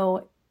didn't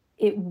know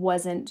it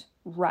wasn't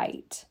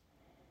right.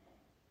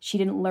 She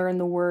didn't learn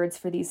the words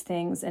for these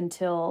things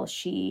until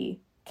she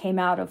came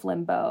out of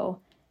limbo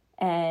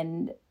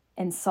and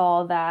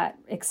saw that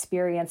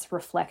experience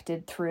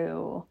reflected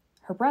through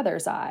her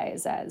brother's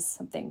eyes as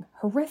something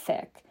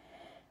horrific.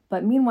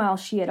 But meanwhile,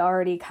 she had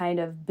already kind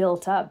of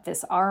built up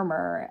this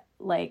armor,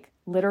 like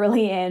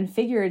literally and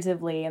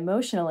figuratively,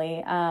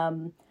 emotionally.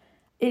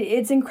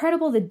 It's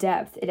incredible the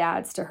depth it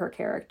adds to her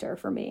character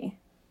for me.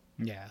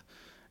 Yeah.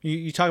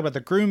 You talk about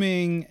the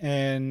grooming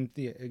and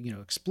the, you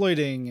know,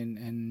 exploiting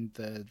and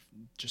the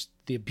just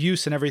the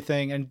abuse and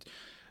everything, and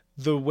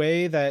the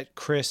way that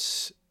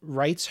Chris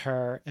writes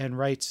her and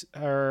writes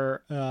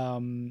her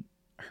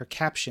her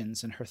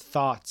captions and her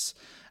thoughts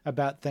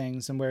about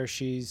things, and where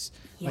she's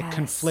like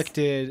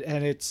conflicted,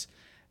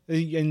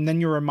 and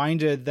then you're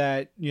reminded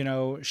that, you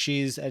know,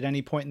 she's at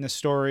any point in the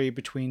story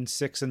between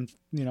 6 and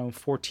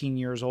 14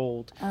 years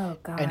old. Oh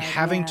God! And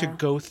having to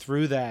go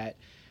through that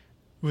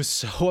was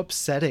so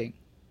upsetting.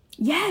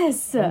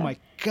 Yes. Oh my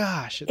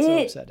gosh, it's so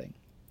upsetting.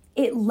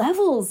 It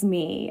levels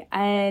me,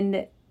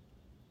 and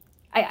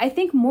I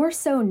think more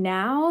so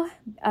now,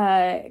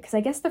 because I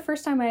guess the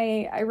first time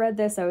I read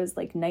this, I was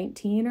like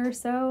 19 or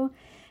so,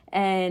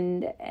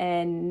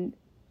 and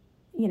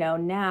you know,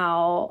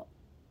 now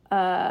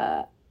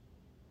I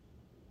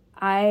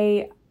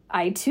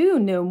too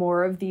know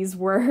more of these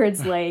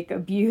words like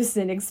abuse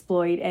and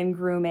exploit and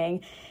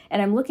grooming,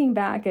 and I'm looking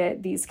back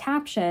at these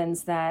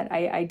captions that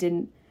I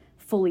didn't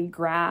fully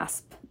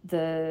grasp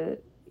the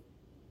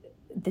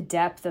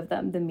depth of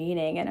them, the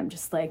meaning, and I'm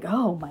just like,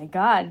 oh my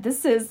God,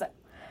 this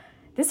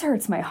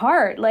hurts my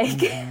heart. Like,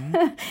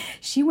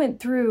 she went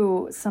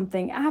through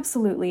something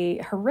absolutely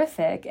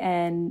horrific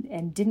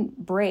and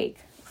didn't break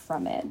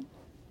from it.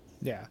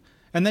 Yeah.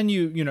 And then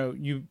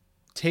you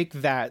take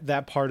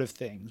that part of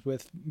things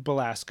with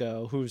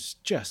Belasco, who's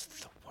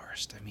just the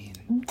worst. I mean,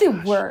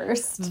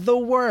 the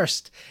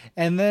worst.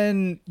 And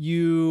then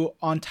you,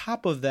 on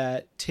top of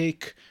that,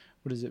 take,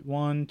 what is it?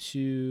 1,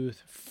 2,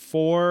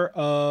 4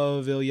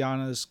 of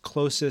Ilyana's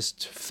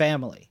closest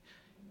family,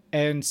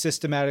 and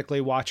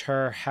systematically watch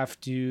her have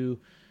to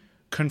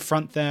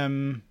confront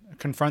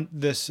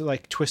this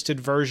like twisted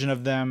version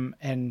of them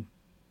and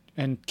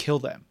kill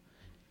them.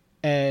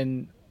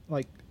 And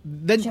like,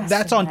 then just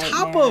that's on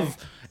top of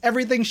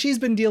everything she's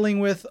been dealing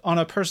with on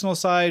a personal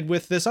side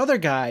with this other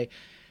guy.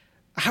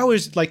 How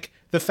is, like,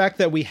 the fact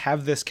that we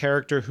have this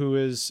character who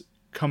has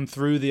come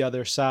through the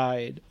other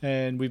side,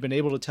 and we've been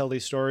able to tell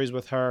these stories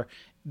with her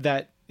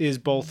that is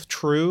both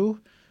true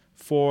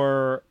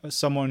for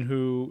someone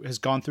who has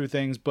gone through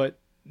things, but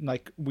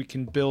like we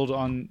can build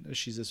on,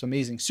 she's this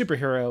amazing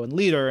superhero and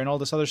leader and all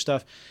this other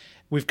stuff.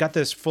 We've got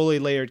this fully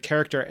layered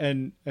character,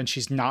 and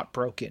she's not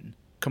broken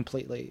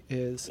completely,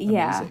 is amazing.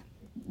 Yeah.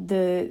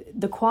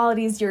 The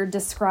qualities you're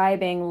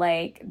describing,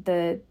 like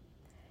the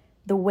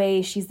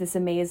way she's this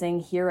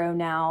amazing hero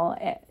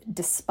now,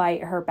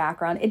 despite her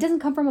background, it doesn't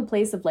come from a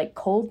place of like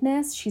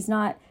coldness. She's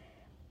not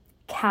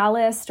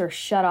calloused or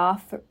shut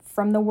off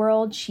from the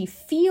world. She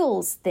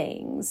feels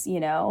things, you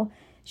know.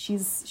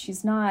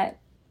 She's not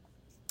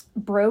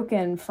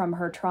broken from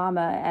her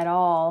trauma at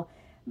all,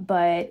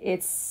 but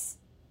it's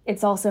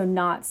also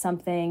not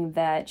something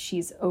that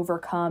she's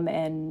overcome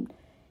and,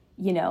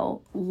 you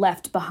know,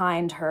 left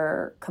behind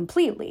her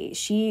completely.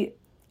 She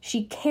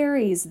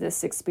carries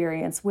this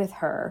experience with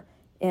her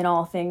in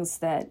all things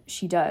that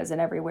she does and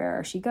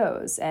everywhere she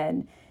goes,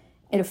 and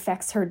it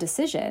affects her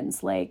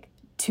decisions, like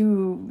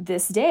to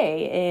this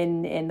day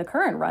in the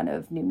current run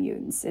of New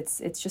Mutants.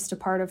 It's just a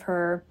part of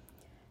her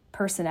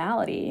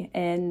personality,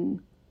 and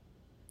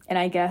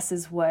I guess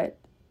is what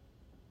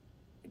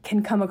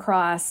can come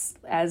across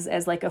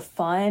as like a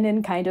fun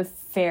and kind of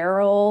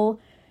feral,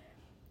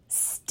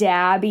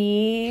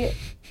 stabby,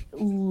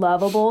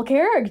 lovable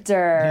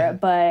character. Yeah.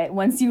 But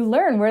once you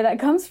learn where that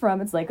comes from,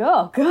 it's like,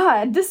 oh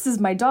God, this is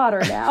my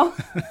daughter now.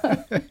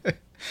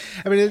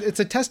 I mean, it's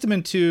a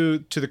testament to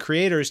the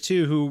creators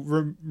too,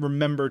 who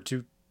remember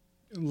to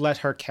let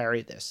her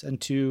carry this and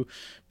to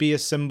be a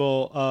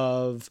symbol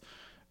of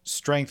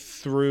strength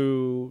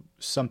through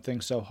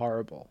something so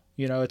horrible.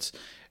 You know, it's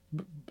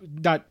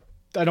not,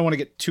 I don't want to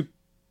get too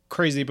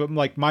crazy, but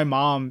like my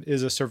mom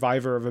is a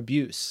survivor of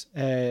abuse,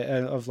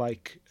 of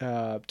like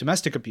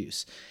domestic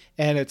abuse.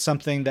 And it's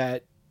something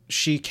that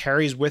she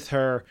carries with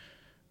her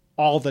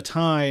all the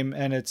time.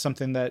 And it's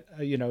something that,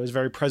 you know, is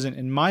very present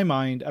in my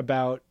mind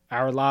about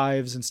our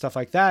lives and stuff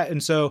like that.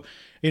 And so,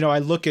 you know, I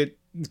look at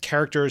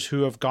characters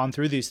who have gone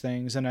through these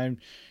things. And I'm,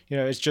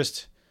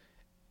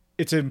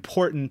 it's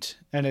important,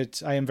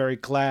 and I am very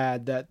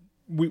glad that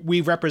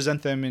we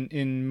represent them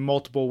in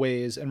multiple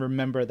ways, and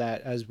remember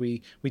that as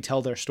we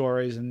tell their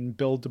stories and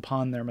build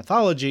upon their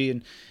mythology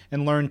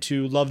and learn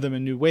to love them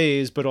in new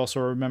ways, but also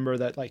remember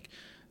that like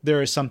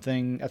there is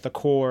something at the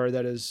core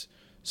that is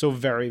so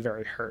very,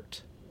 very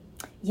hurt.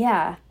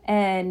 Yeah.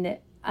 And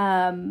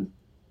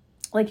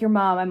like your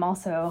mom, I'm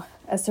also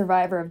a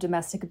survivor of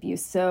domestic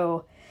abuse.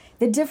 So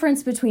the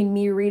difference between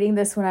me reading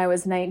this when I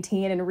was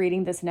 19 and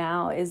reading this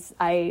now is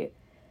I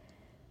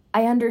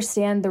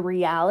understand the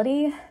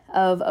reality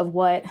of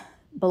what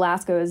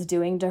Belasco is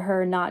doing to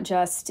her, not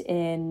just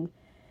in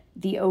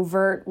the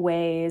overt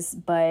ways,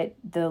 but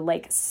the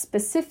like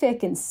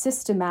specific and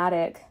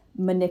systematic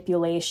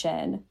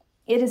manipulation.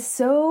 It is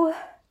so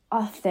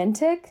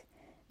authentic,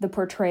 the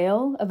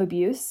portrayal of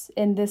abuse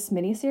in this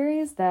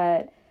miniseries,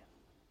 that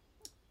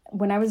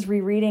when I was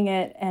rereading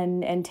it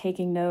and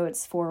taking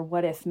notes for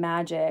What If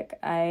Magic,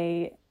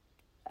 one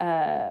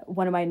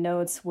of my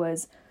notes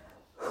was,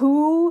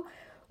 who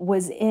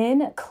was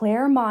in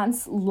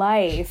Claremont's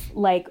life?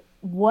 Like,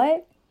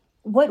 what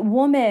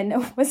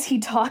woman was he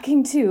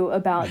talking to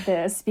about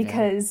this?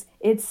 Because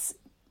it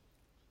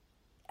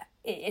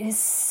is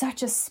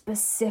such a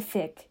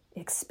specific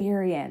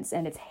experience,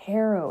 and it's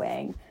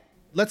harrowing.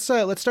 Let's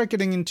start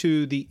getting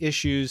into the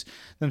issues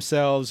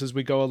themselves as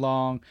we go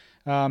along,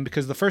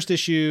 because the first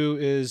issue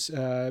is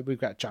we've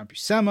got John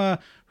Buscema,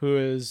 who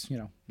is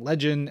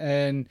legend,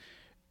 and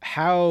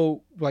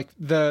how like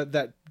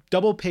that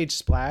double page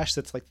splash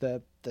that's like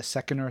the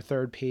second or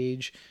third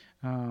page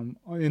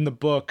in the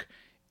book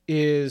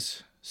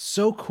is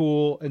so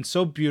cool and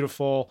so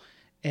beautiful,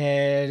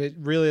 and it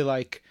really,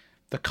 like,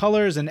 the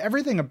colors and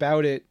everything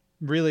about it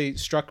really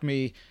struck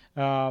me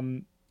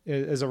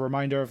as a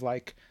reminder of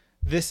like,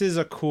 this is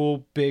a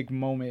cool big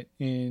moment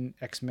in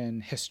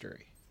X-Men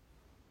history.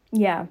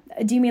 Yeah.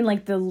 Do you mean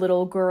like the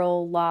little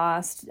girl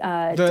lost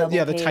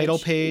the title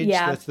page?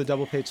 Yeah. That's the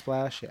double page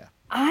splash. Yeah.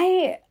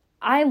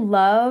 I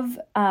love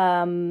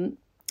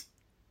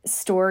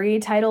story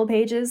title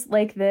pages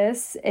like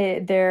this.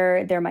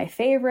 They're my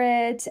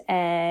favorite,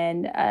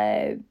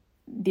 and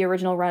the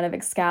original run of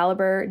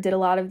Excalibur did a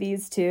lot of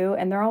these too,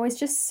 and they're always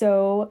just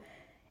so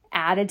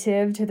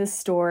additive to the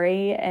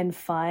story and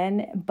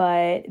fun.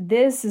 But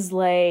this is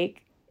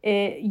like,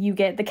 you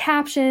get the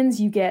captions,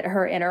 you get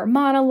her inner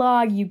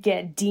monologue, you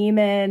get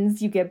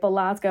demons, you get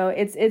Belasco.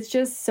 It's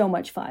just so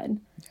much fun.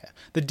 Yeah.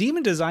 The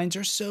demon designs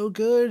are so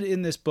good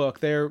in this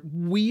book. They're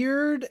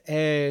weird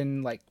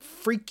and like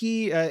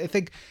freaky. I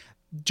think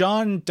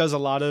John does a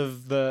lot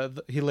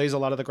of he lays a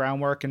lot of the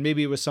groundwork, and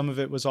maybe some of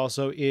it was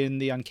also in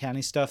the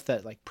uncanny stuff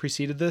that like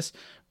preceded this.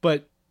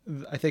 But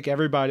I think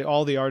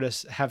all the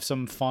artists have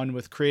some fun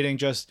with creating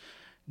just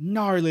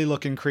gnarly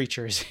looking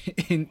creatures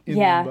in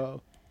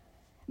Limbo.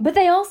 But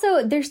they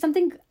also, there's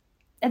something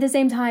at the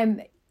same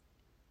time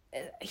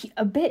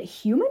a bit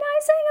humanizing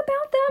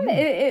about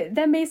them.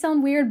 That may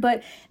sound weird,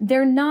 but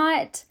they're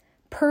not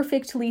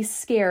perfectly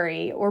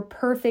scary or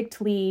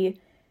perfectly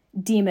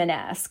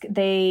demon-esque.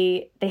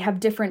 They have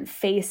different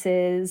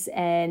faces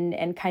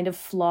and kind of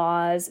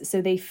flaws,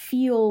 so they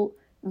feel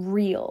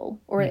real,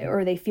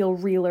 or they feel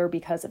realer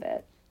because of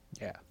it.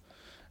 Yeah.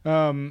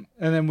 And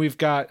then we've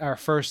got our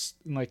first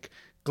like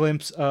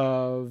glimpse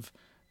of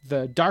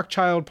the Dark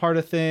Child part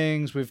of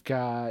things. We've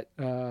got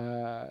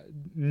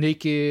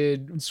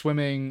naked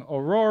swimming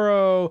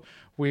Aurora.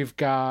 We've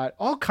got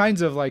all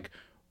kinds of like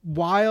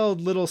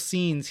wild little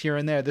scenes here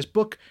and there. This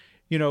book,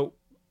 it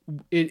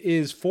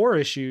is 4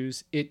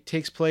 issues. It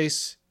takes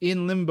place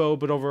in Limbo,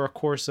 but over a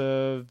course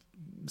of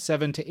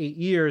 7 to 8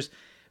 years.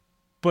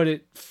 But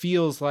it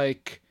feels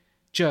like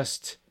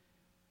just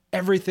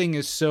everything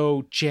is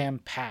so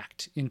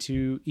jam-packed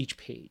into each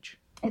page.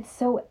 It's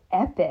so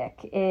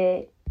epic.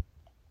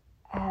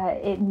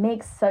 It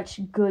makes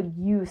such good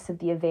use of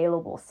the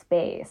available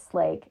space.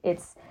 Like,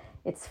 it's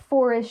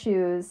 4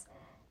 issues,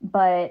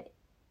 but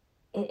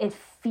it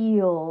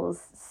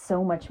feels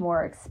so much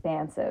more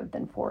expansive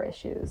than 4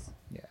 issues.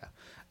 Yeah.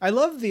 I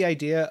love the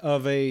idea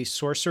of a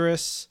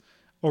sorceress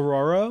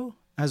Aurora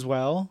as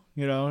well.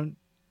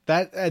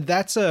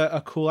 That's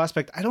a cool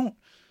aspect. I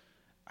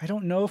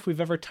don't know if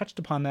we've ever touched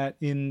upon that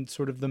in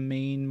sort of the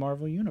main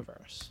Marvel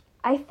universe.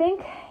 I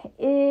think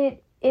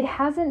it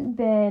hasn't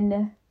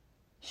been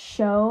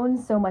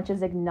shown so much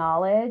as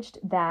acknowledged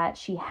that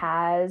she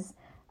has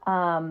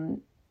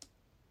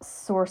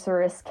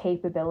sorceress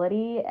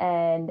capability,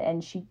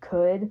 and she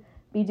could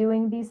be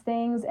doing these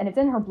things, and it's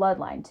in her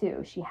bloodline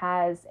too. She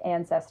has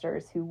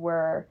ancestors who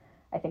were,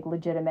 I think,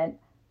 legitimate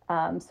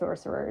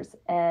sorcerers,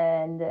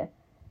 and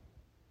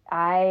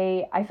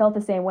I felt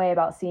the same way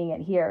about seeing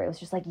it here. It was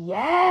just like,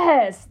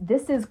 yes,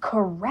 this is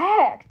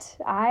correct.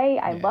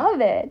 I love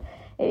it.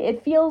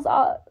 It feels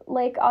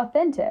like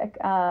authentic,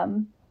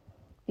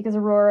 because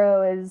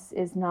Aurora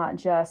is not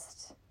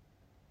just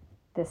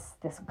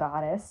this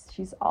goddess.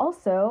 She's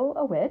also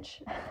a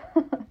witch.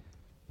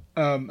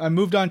 I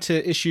moved on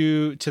to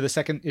the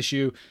second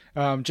issue,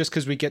 just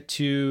because we get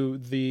to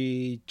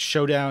the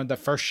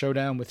first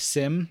showdown with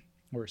Sim.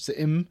 I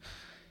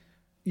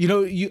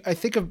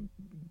think of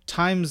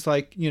times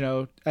like,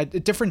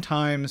 at different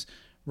times,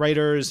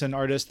 writers and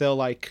artists, they'll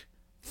like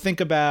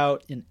think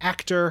about an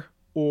actor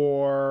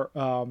or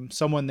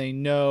someone they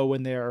know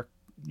when they're,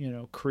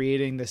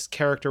 creating this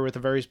character with a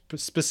very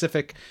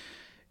specific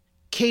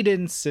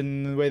cadence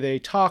and the way they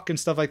talk and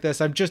stuff like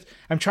this. I'm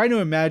trying to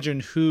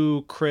imagine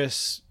who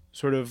Chris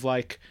sort of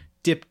like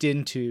dipped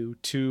into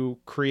to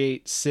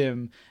create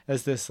Sim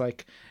as this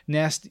like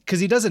nasty, because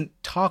he doesn't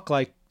talk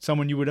like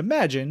someone you would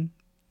imagine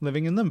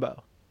living in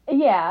limbo.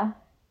 Yeah,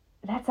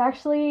 that's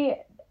actually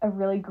a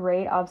really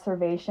great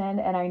observation.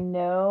 And I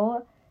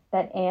know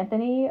that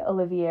Anthony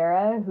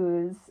Oliveira,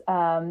 who's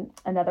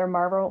another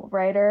Marvel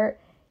writer,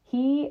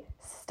 he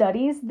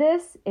studies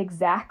this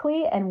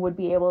exactly and would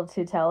be able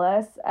to tell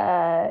us.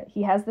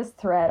 He has this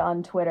thread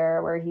on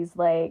Twitter where he's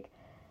like,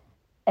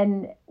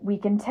 and we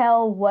can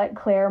tell what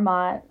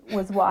Claremont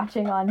was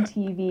watching on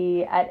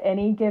TV at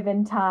any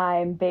given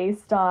time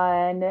based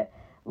on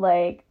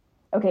like,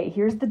 okay,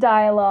 here's the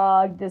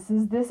dialogue. This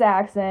is this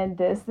accent,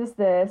 this.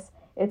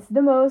 It's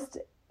the most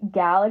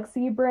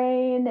galaxy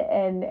brain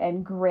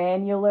and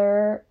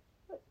granular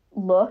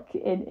look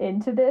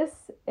into this.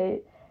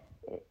 It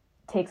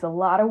takes a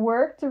lot of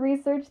work to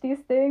research these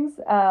things.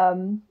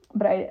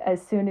 But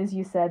as soon as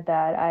you said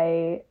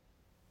that,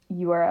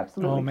 you are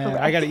absolutely Oh man,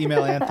 correct. I got to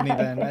email Anthony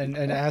then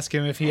and ask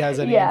him if he has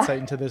any insight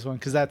into this one,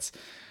 because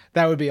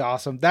that would be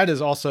awesome. That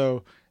is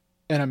also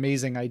an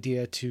amazing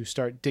idea to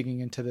start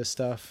digging into this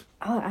stuff.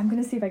 Oh, I'm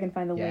gonna see if I can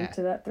find the link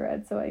to that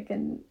thread so I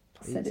can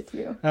send it to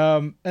you.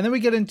 And then we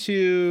get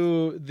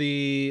into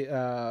the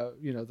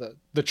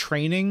the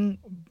training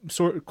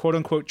quote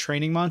unquote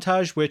training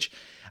montage, which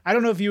I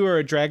don't know if you were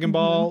a Dragon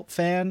Ball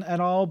fan at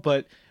all,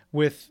 but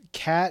with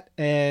Kat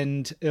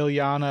and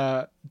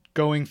Ilyana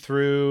going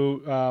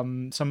through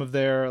some of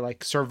their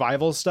like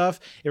survival stuff,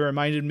 it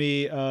reminded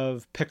me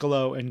of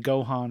Piccolo and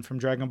Gohan from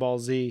Dragon Ball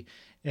Z.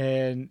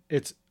 And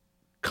it's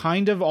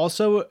kind of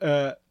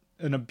also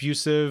an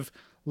abusive,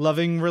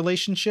 loving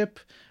relationship,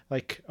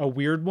 like a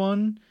weird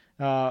one.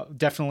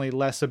 Definitely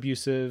less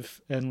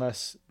abusive and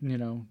less,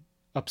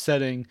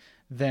 upsetting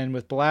than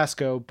with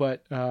Belasco,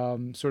 but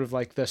sort of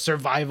like the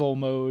survival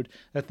mode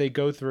that they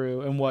go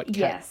through and what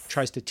Kat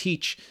tries to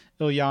teach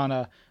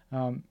Ilyana,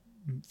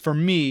 for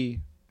me,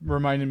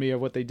 reminded me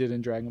of what they did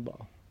in Dragon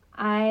Ball.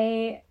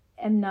 I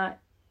am not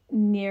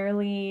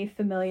nearly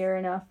familiar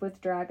enough with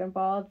Dragon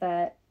Ball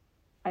that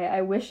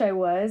I wish I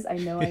was. I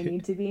know I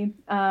need to be.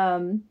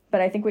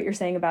 But I think what you're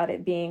saying about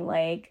it being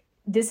like,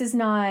 this is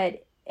not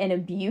an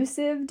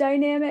abusive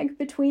dynamic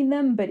between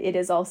them, but it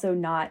is also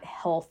not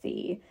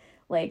healthy.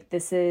 Like,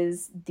 this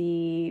is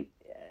the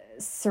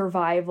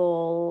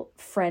survival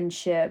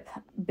friendship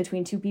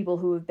between two people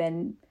who have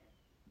been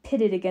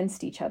pitted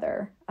against each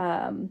other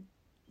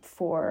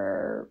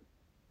for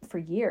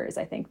years,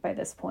 I think, by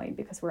this point,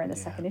 because we're in the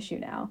second issue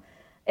now.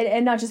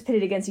 And not just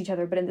pitted against each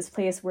other, but in this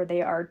place where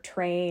they are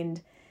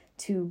trained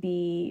to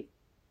be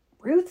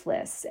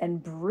ruthless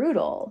and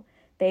brutal.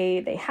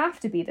 They have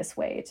to be this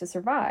way to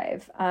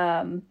survive.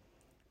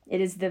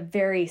 It is the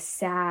very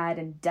sad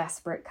and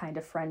desperate kind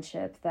of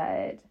friendship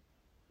that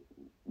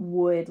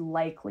would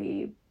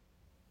likely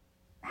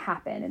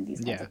happen in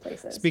these kinds of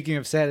places. Speaking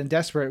of sad and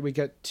desperate, we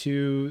get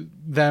to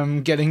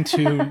them getting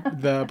to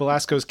the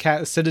Belasco's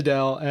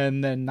Citadel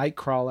and then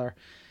Nightcrawler.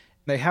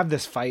 They have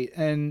this fight,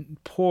 and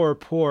poor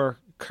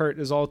Kurt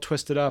is all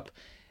twisted up.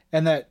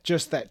 And that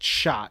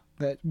shot,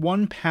 that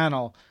one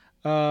panel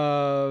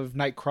of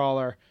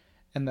Nightcrawler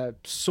and the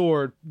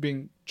sword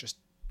being just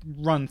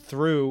run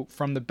through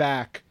from the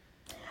back.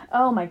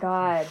 Oh my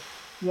God.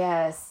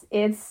 Yes.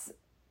 It's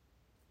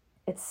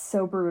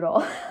so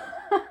brutal.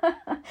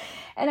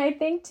 And I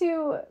think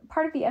too,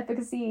 part of the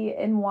efficacy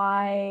in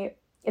why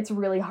it's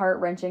really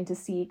heart-wrenching to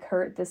see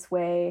Kurt this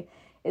way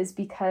is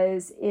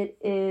because it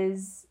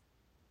is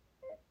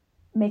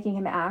making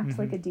him act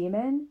like a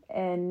demon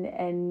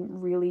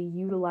and really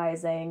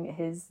utilizing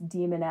his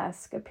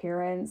demon-esque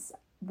appearance,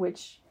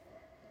 which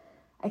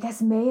I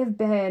guess may have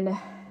been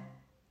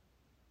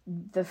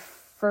the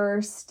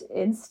first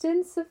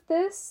instance of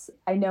this.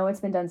 I know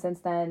it's been done since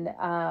then,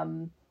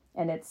 and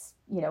it's,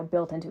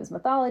 built into his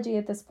mythology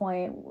at this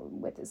point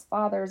with his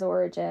father's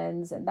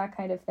origins and that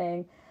kind of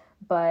thing.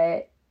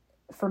 But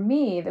for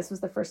me, this was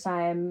the first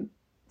time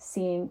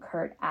seeing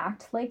Kurt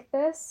act like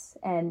this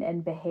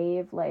and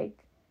behave like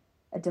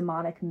a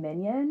demonic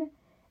minion,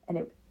 and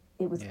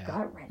it was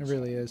gut-wrenching. It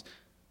really is.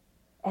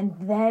 And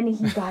then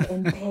he got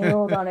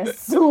impaled on a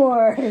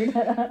sword.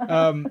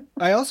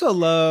 I also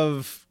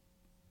love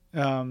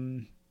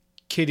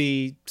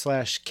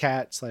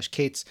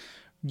Kitty/Kat/Kate's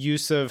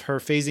use of her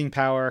phasing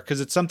power, because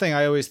it's something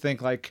I always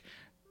think like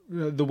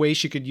the way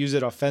she could use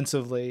it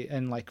offensively,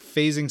 and like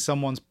phasing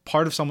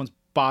part of someone's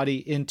body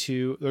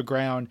into the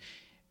ground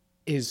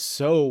is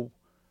so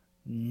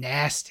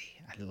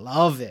nasty. I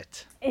love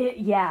it.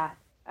 I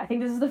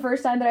think this is the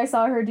first time that I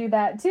saw her do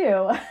that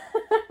too.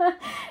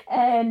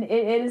 And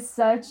it is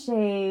such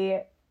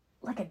a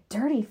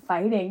dirty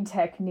fighting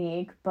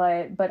technique,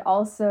 but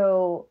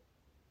also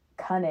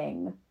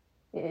cunning.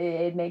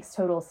 It makes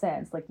total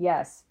sense. Like,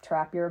 yes,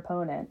 trap your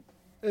opponent.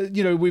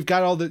 We've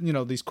got all the,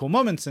 these cool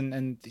moments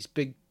and these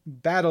big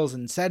battles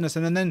and sadness.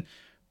 And then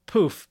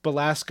poof,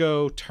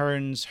 Belasco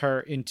turns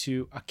her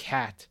into a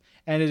cat.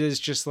 And it is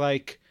just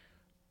like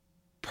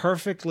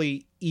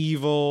perfectly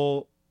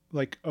evil,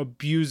 like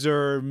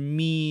abuser,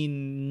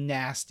 mean,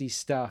 nasty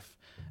stuff.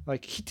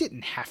 Like, he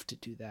didn't have to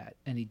do that,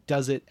 and he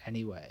does it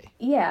anyway.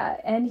 Yeah,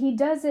 and he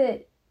does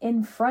it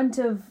in front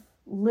of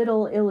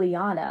little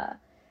Ileana.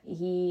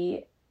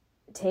 He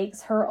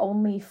takes her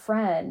only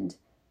friend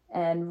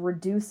and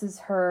reduces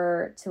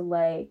her to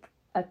like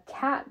a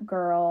cat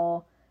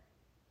girl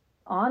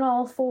on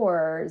all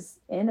fours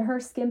in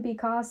her skimpy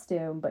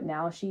costume, but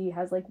now she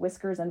has like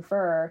whiskers and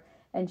fur,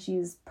 and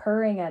she's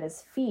purring at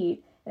his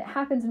feet, and it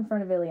happens in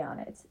front of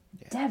Ileana. It's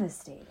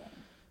devastating.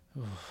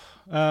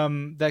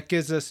 That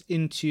gives us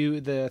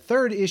into the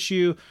third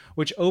issue,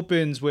 which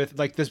opens with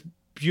like this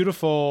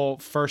beautiful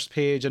first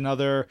page,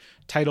 another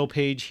title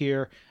page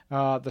here,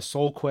 the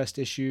Soul Quest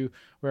issue,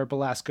 where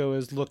Belasco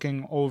is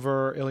looking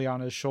over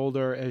Ileana's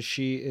shoulder as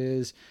she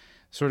is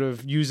sort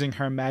of using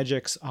her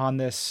magics on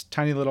this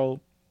tiny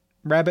little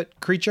rabbit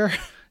creature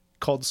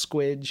called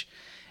Squidge.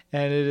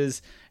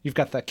 And you've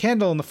got the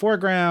candle in the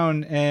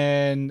foreground.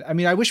 And I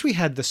mean, I wish we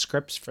had the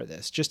scripts for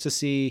this just to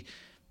see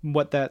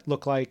what that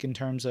looked like in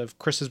terms of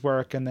Chris's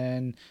work. And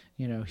then,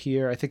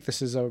 here, I think this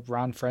is a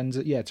Ron Frenz.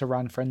 Yeah, it's a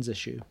Ron Frenz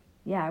issue.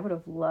 Yeah, I would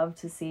have loved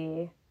to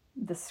see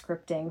the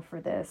scripting for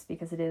this,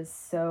 because it is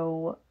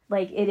so,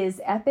 like, it is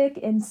epic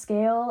in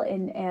scale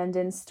and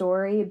in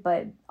story,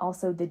 but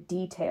also the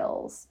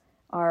details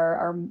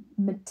are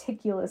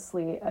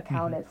meticulously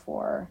accounted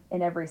for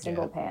in every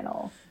single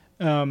panel.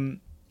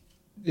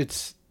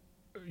 It's,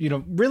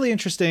 really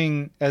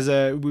interesting as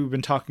we've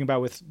been talking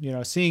about with,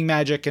 seeing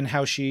Magik and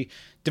how she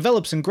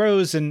develops and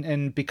grows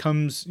and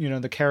becomes,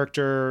 the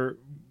character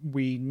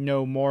we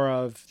know more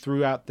of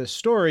throughout this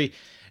story,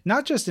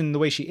 not just in the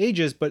way she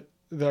ages, but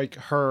like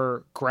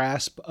her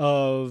grasp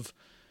of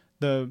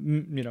the,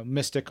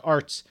 mystic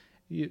arts,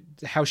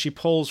 how she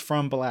pulls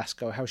from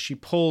Belasco, how she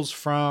pulls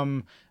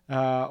from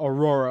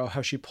Aurora,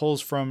 how she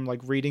pulls from like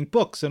reading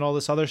books and all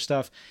this other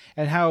stuff,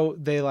 and how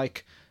they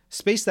like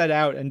space that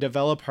out and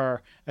develop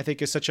her, I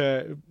think is such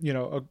a,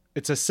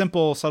 it's a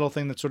simple, subtle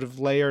thing that's sort of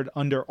layered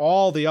under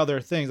all the other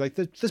things. Like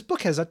this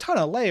book has a ton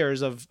of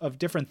layers of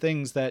different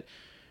things that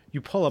you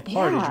pull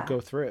apart as you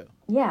go through.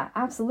 Yeah,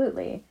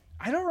 absolutely.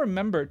 I don't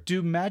remember,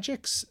 do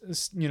Magik's,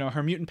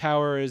 her mutant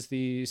power is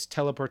these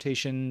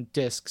teleportation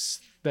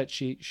discs that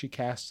she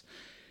casts.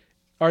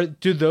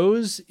 Do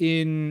those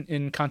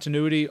in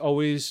continuity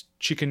always,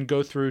 she can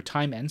go through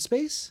time and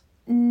space?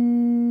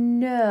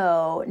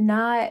 No,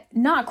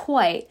 not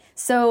quite.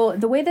 So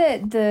the way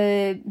that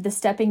the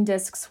stepping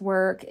discs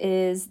work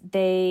is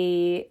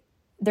they're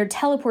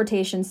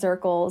teleportation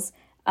circles,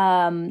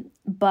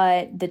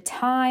 but the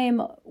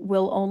time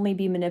will only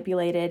be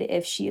manipulated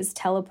if she is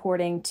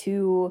teleporting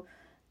to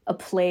a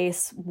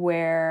place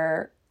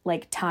where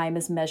like time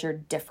is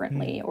measured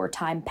differently or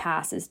time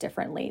passes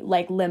differently,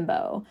 like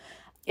limbo.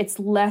 It's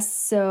less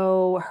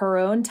so her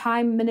own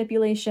time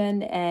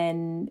manipulation,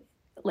 and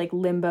like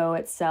limbo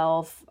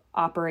itself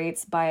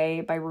operates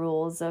by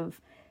rules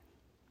of,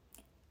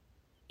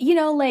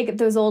 like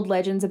those old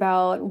legends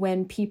about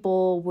when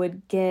people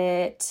would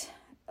get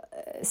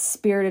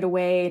spirited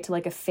away to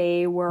like a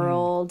fae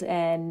world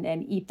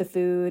and eat the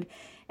food,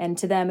 and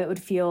to them it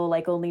would feel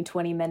like only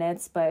 20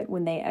 minutes, but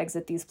when they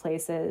exit these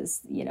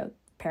places,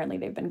 apparently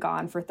they've been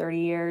gone for 30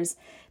 years.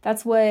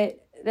 That's what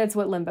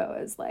limbo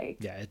is like.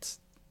 Yeah,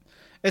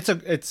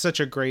 it's such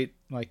a great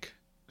like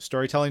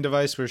storytelling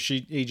device where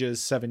she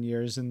ages 7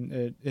 years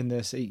in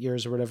this 8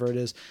 years or whatever it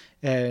is,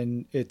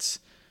 and it's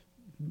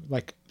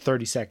like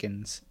 30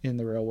 seconds in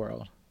the real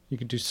world. You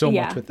can do so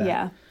much with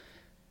that.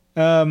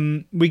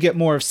 We get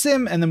more of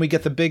Sim, and then we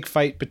get the big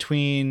fight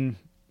between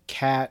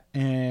Kat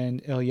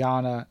and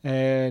Ileana,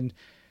 and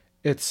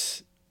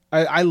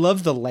I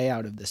love the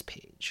layout of this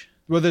page.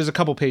 Well, there's a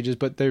couple pages,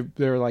 but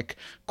they're like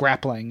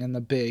grappling in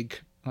the big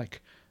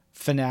like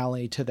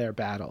finale to their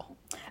battle.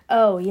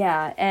 Oh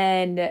yeah,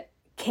 and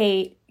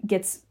Kate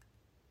gets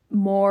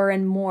more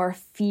and more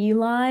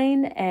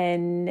feline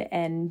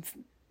and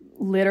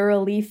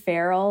literally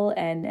feral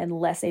and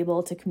less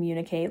able to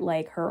communicate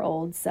like her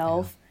old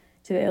self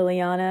to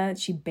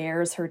Ileana. She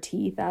bares her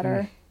teeth at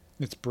her.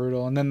 It's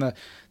brutal. And then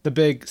the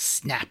big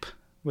snap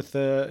with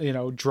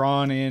the,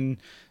 drawn in,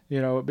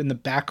 in the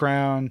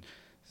background,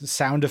 the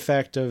sound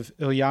effect of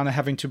Ileana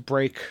having to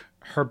break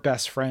her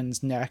best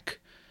friend's neck.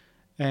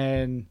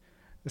 And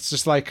it's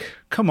just like,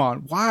 come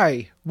on,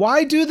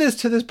 why do this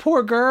to this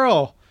poor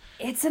girl?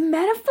 It's a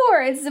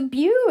metaphor. It's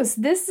abuse.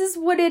 This is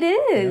what it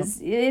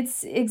is. Yep.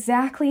 It's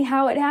exactly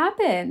how it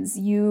happens.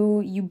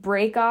 You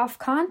break off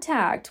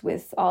contact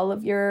with all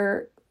of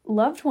your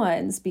loved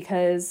ones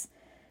because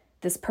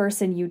this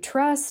person you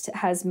trust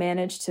has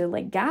managed to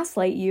like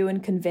gaslight you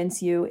and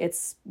convince you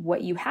it's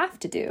what you have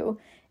to do.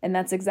 And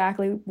that's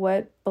exactly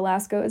what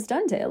Belasco has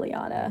done to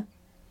Illyana.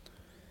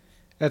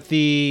 At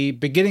the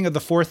beginning of the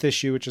 4th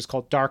issue, which is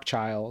called Dark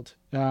Child,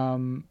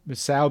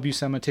 Sal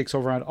Buscema takes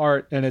over on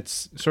art, and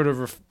it's sort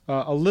of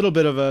a little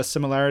bit of a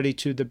similarity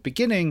to the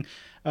beginning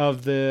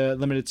of the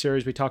limited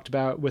series we talked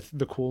about with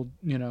the cool,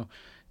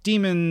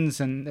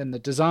 demons and the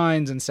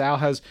designs. And Sal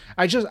has,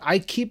 I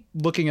keep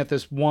looking at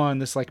this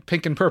like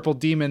pink and purple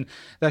demon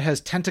that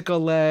has tentacle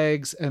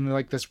legs and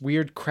like this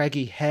weird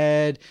craggy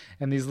head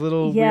and these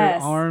little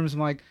weird arms. I'm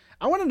like,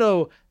 I want to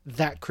know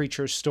that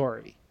creature's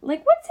story.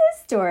 Like, what's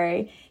his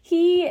story?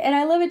 And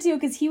I love it too,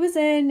 because he was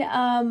in,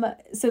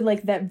 so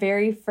like that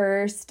very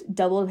first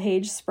double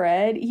page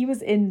spread, he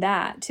was in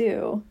that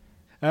too.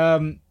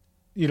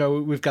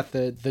 We've got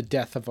the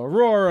death of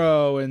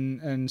Aurora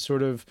and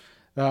sort of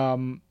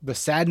the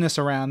sadness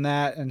around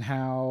that, and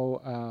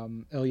how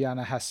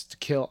Illyana has to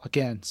kill,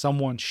 again,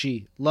 someone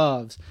she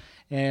loves,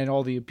 and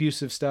all the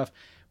abusive stuff.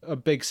 A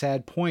big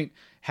sad point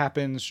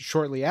happens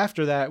shortly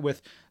after that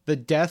with the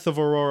death of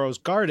Aurora's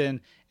garden,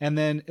 and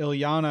then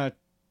Illyana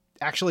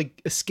actually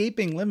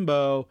escaping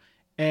limbo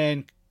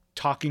and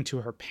talking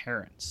to her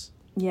parents.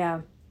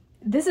 Yeah.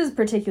 This is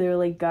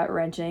particularly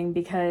gut-wrenching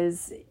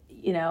because,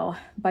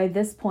 by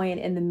this point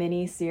in the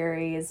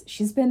mini-series,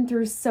 she's been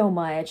through so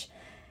much.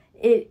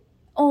 It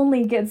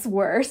only gets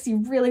worse.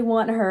 You really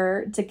want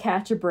her to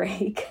catch a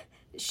break.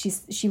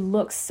 She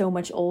looks so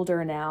much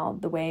older now,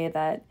 the way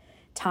that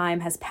time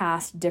has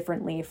passed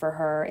differently for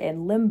her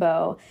in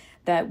limbo,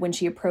 that when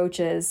she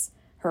approaches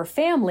her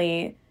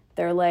family,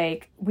 they're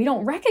like, we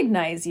don't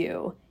recognize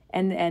you.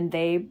 And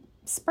they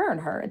spurn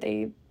her.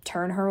 They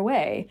turn her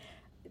away.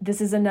 This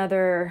is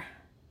another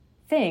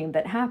thing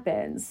that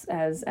happens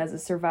as a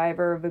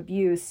survivor of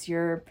abuse.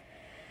 Your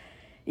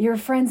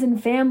friends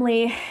and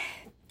family,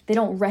 they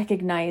don't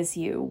recognize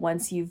you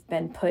once you've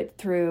been put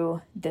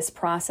through this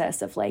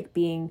process of like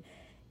being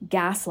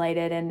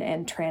gaslighted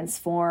and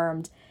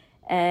transformed.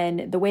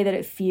 And the way that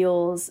it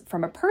feels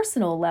from a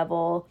personal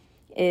level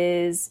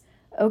is,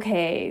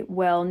 okay,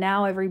 well,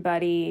 now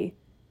everybody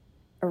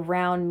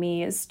around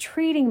me is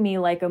treating me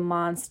like a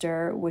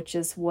monster, which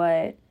is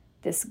what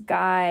this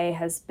guy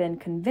has been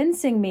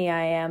convincing me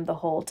I am the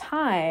whole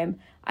time.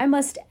 I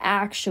must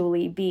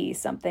actually be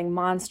something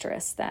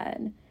monstrous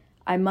then.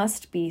 I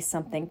must be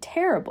something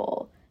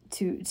terrible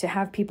to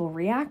have people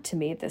react to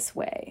me this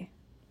way.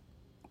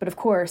 But of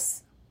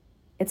course,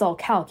 it's all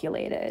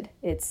calculated.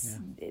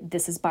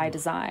 This is by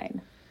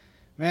design.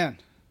 Man,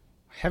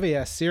 heavy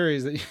ass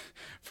series that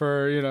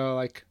for,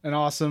 like an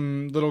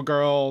awesome little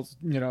girl,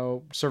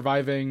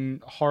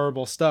 surviving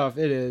horrible stuff.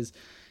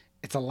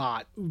 It's a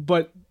lot.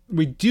 But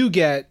we do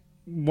get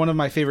one of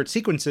my favorite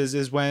sequences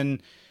is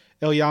when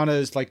Illyana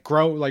is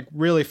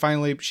really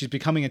finally she's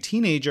becoming a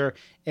teenager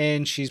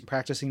and she's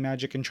practicing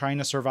magic and trying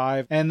to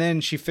survive. And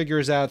then she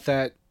figures out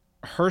that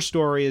her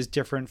story is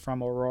different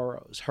from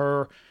Aurora's.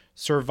 Her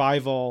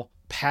survival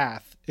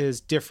path is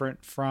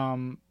different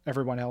from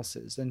everyone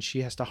else's, and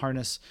she has to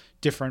harness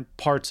different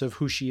parts of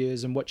who she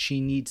is and what she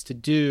needs to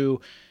do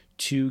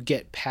to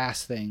get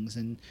past things.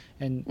 And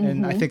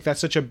I think that's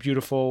such a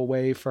beautiful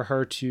way for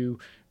her to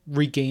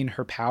regain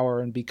her power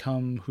and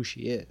become who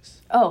she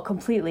is. Oh,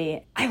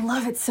 completely. I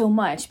love it so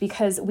much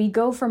because we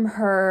go from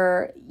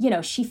her,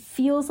 she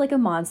feels like a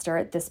monster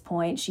at this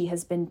point. She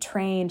has been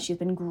trained, she's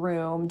been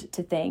groomed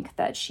to think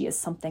that she is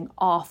something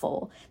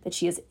awful, that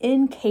she is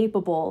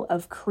incapable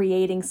of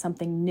creating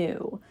something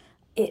new.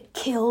 It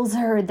kills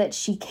her that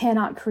she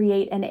cannot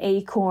create an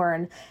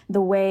acorn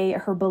the way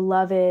her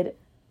beloved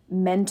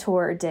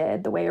mentor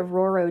did, the way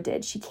Aurora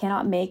did. She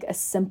cannot make a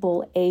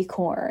simple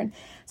acorn.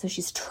 So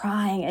she's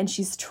trying and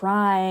she's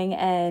trying,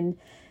 and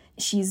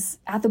she's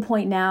at the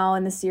point now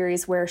in the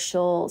series where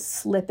she'll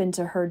slip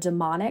into her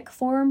demonic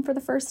form for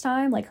the first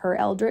time, like her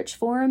eldritch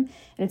form,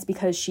 and it's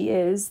because she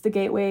is the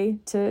gateway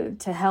to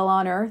hell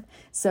on earth.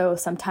 So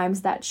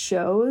sometimes that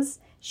shows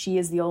she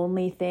is the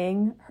only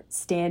thing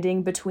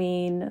standing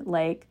between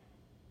like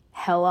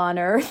hell on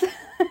earth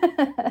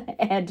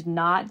and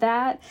not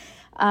that.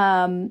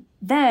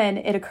 Then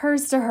it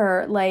occurs to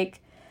her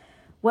like,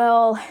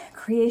 well,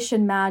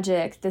 creation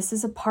magic, this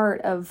is a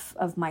part of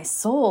my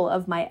soul,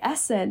 of my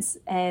essence,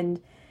 and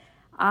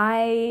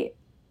I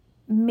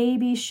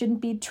maybe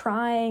shouldn't be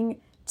trying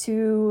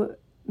to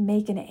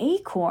make an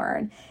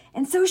acorn.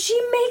 And so she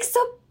makes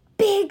a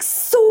big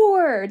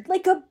sword,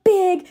 like a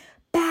big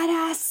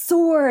badass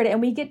sword,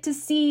 and we get to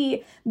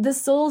see the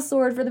soul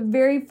sword for the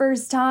very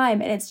first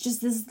time, and it's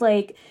just this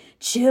like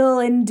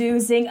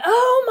chill-inducing,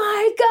 oh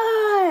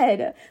my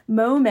god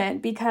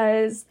moment,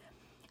 because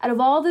out of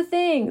all the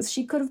things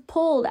she could have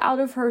pulled out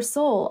of her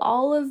soul,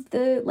 all of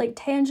the like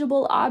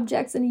tangible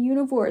objects in a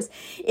universe,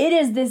 it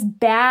is this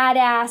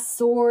badass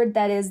sword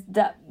that is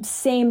the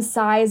same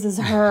size as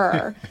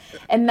her.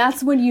 And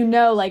that's when you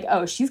know, like,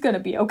 oh, she's gonna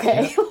be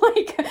okay.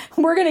 Like,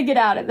 we're gonna get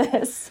out of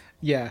this.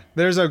 Yeah,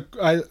 there's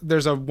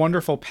a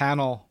wonderful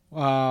panel.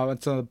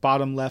 It's on the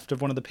bottom left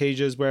of one of the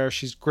pages where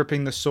she's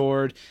gripping the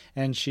sword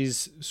and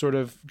she's sort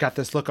of got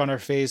this look on her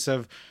face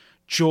of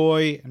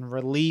joy and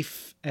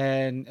relief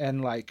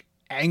and like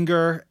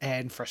anger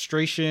and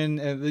frustration,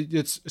 and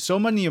it's so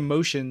many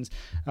emotions.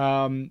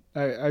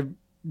 I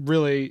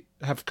really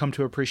have come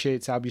to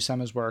appreciate Sao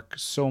Buscema's work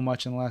so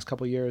much in the last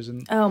couple of years.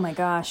 And oh my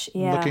gosh,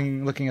 yeah.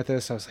 Looking at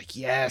this, I was like,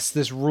 yes,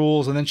 this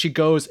rules. And then she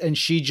goes and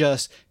she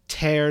just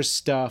tears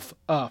stuff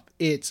up.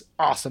 It's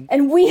awesome.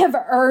 And we have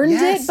earned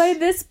it by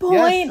this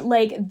point. Yes.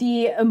 Like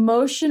the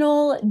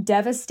emotional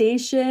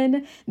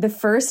devastation, the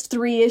first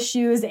 3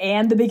 issues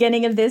and the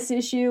beginning of this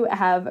issue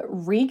have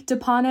wreaked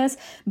upon us.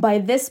 By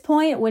this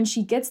point, when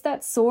she gets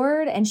that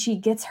sword and she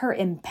gets her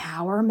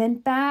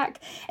empowerment back,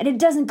 and it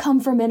doesn't come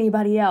from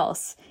anybody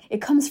else,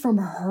 it comes from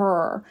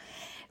her.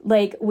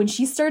 Like when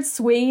she starts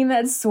swinging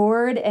that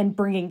sword and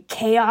bringing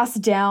chaos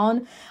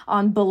down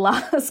on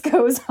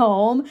Belasco's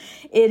home,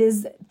 it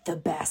is the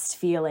best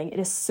feeling. It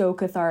is so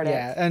cathartic.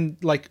 Yeah, and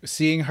like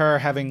seeing her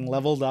having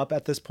leveled up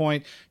at this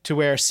point to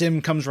where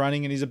Sim comes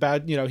running and he's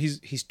about,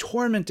 he's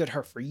tormented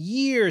her for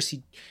years.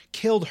 He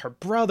killed her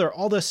brother,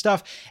 all this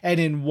stuff. And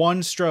in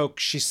one stroke,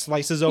 she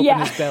slices open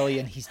his belly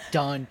and he's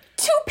done.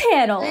 2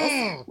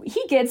 panels.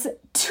 He gets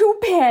 2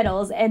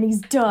 panels and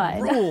he's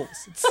done. Rules.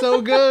 It's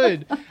so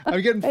good.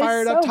 I'm getting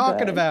fired up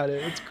talking good. about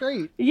it. It's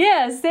great.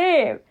 Yeah,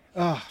 same.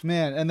 Oh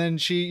man. And then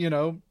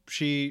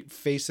she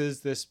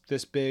faces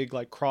this big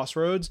like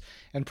crossroads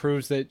and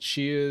proves that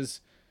she is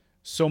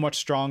so much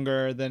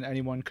stronger than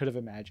anyone could have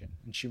imagined.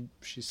 And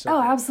she's so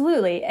good.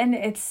 Absolutely. And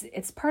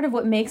it's part of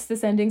what makes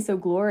this ending so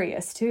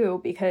glorious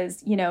too,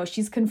 because,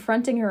 she's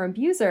confronting her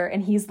abuser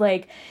and he's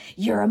like,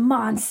 "You're a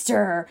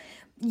monster.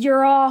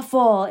 You're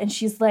awful." And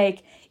she's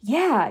like,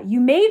 "Yeah, you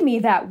made me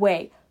that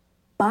way.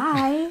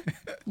 Bye.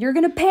 You're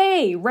going to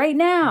pay right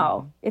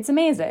now." It's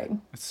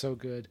amazing. It's so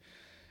good.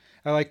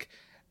 I like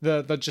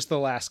the just the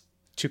last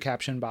 2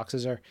 caption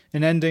boxes are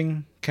an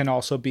ending can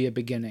also be a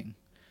beginning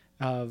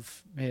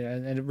of,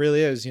 and it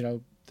really is,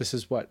 this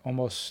is what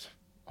almost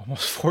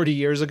 40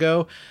 years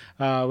ago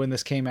when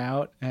this came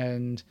out.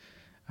 And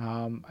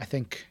I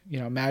think,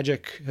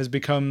 MAGIK has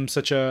become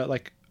such a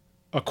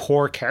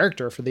core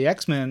character for the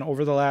X-Men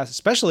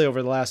especially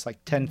over the last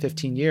like 10,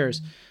 15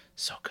 years.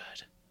 So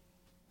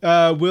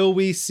good. Will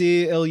we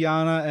see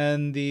Illyana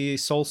and the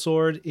Soul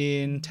Sword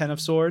in 10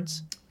 of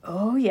Swords?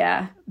 Oh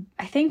yeah.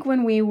 I think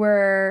when we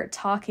were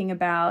talking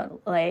about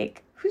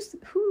like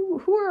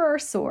who are our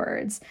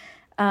swords,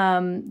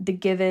 the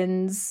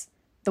givens,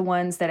 the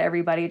ones that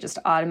everybody just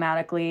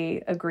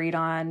automatically agreed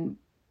on,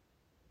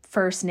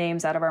 first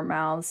names out of our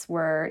mouths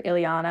were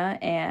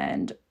Illyana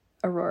and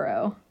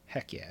Aurora.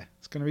 Heck yeah.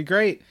 It's going to be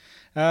great.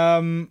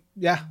 I'm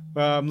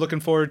looking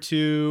forward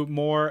to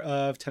more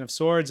of 10 of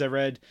Swords. I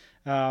read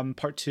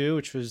part 2,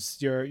 which was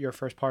your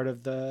first part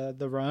of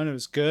the run. It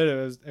was good.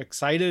 I was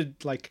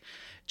excited.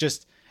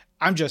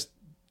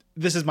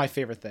 This is my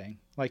favorite thing.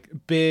 Like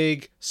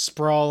big,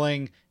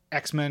 sprawling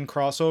X-Men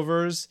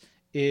crossovers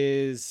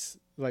is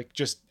like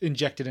just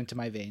injected into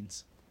my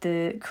veins.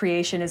 The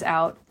creation is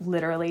out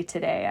literally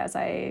today as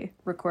I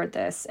record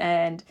this.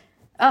 And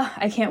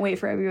I can't wait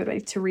for everybody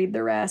to read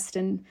the rest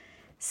and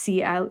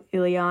see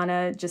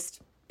Illyana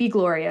just be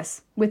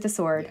glorious with the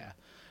sword. Yeah.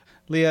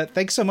 Leah,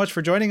 thanks so much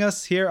for joining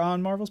us here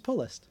on Marvel's Pull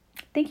List.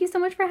 Thank you so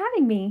much for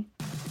having me.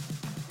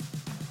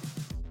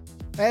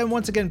 And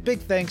once again, big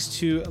thanks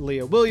to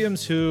Leah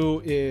Williams,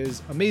 who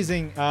is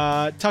amazing.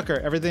 Tucker,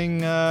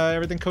 everything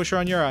kosher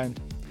on your end?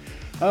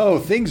 Oh,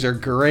 things are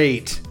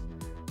great.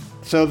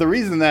 So the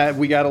reason that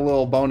we got a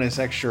little bonus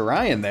extra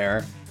Ryan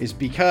there is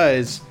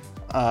because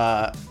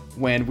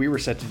when we were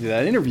set to do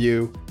that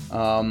interview,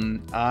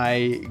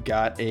 I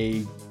got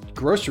a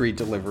grocery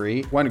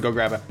delivery. Went to go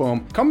grab it.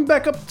 Boom. Coming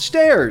back up the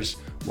stairs.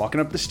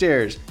 Walking up the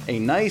stairs. A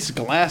nice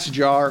glass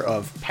jar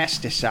of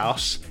pasta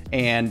sauce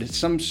and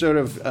some sort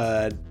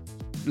of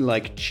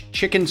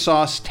chicken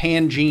sauce,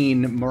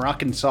 tangine,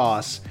 Moroccan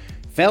sauce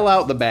fell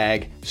out the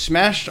bag,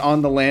 smashed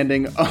on the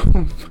landing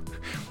of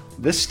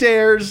the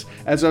stairs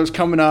as I was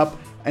coming up,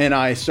 and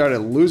I started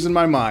losing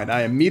my mind.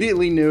 I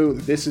immediately knew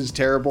this is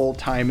terrible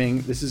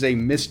timing. This is a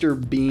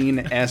Mr.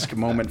 Bean-esque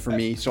moment for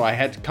me. So I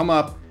had to come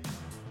up,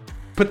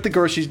 put the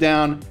groceries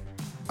down,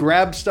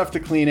 grab stuff to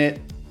clean it.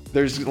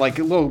 There's like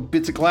little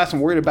bits of glass. I'm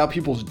worried about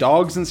people's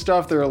dogs and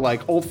stuff. There are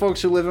like old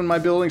folks who live in my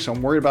building, so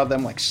I'm worried about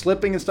them like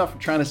slipping and stuff. I'm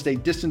trying to stay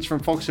distant from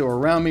folks who are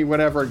around me,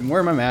 whatever. I can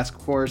wear my mask,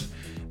 of course.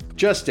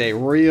 Just a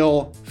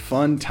real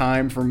fun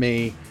time for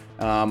me.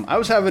 I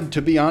was having,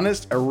 to be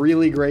honest, a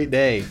really great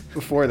day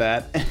before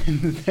that. And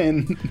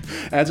then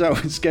as I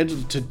was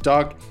scheduled to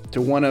talk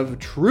to one of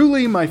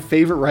truly my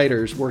favorite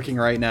writers working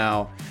right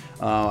now,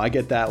 I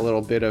get that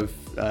little bit of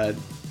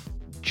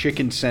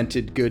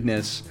chicken-scented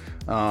goodness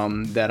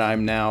that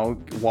I'm now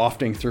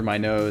wafting through my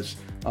nose.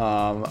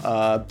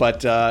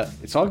 But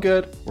it's all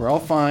good. We're all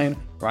fine.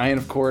 Ryan,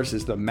 of course,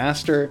 is the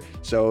master,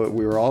 so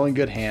we were all in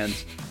good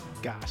hands.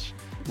 Gosh.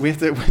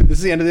 This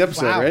is the end of the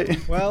episode, wow.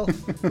 Right? Well,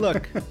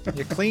 look,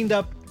 you cleaned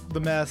up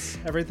the mess.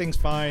 Everything's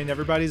fine.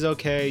 Everybody's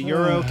okay.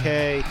 You're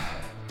okay.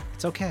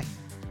 It's okay.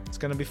 It's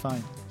going to be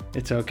fine.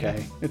 It's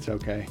okay. It's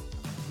okay.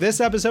 This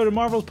episode of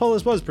Marvel's Pull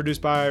List was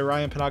produced by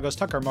Ryan Penagos,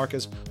 Tucker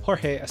Markus,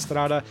 Jorge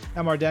Estrada,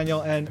 Emar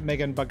Daniel, and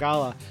Megan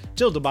Bagala.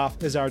 Jill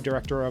DeBoff is our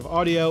director of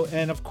audio,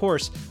 and of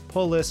course,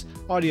 Pull List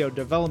audio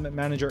development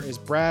manager is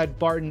Brad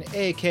Barton,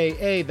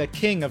 aka the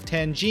King of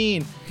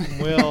Tangine.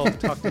 We'll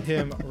talk to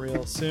him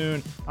real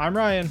soon. I'm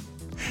Ryan.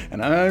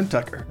 And I'm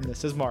Tucker. And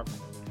this is Marvel,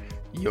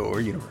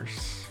 your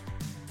universe.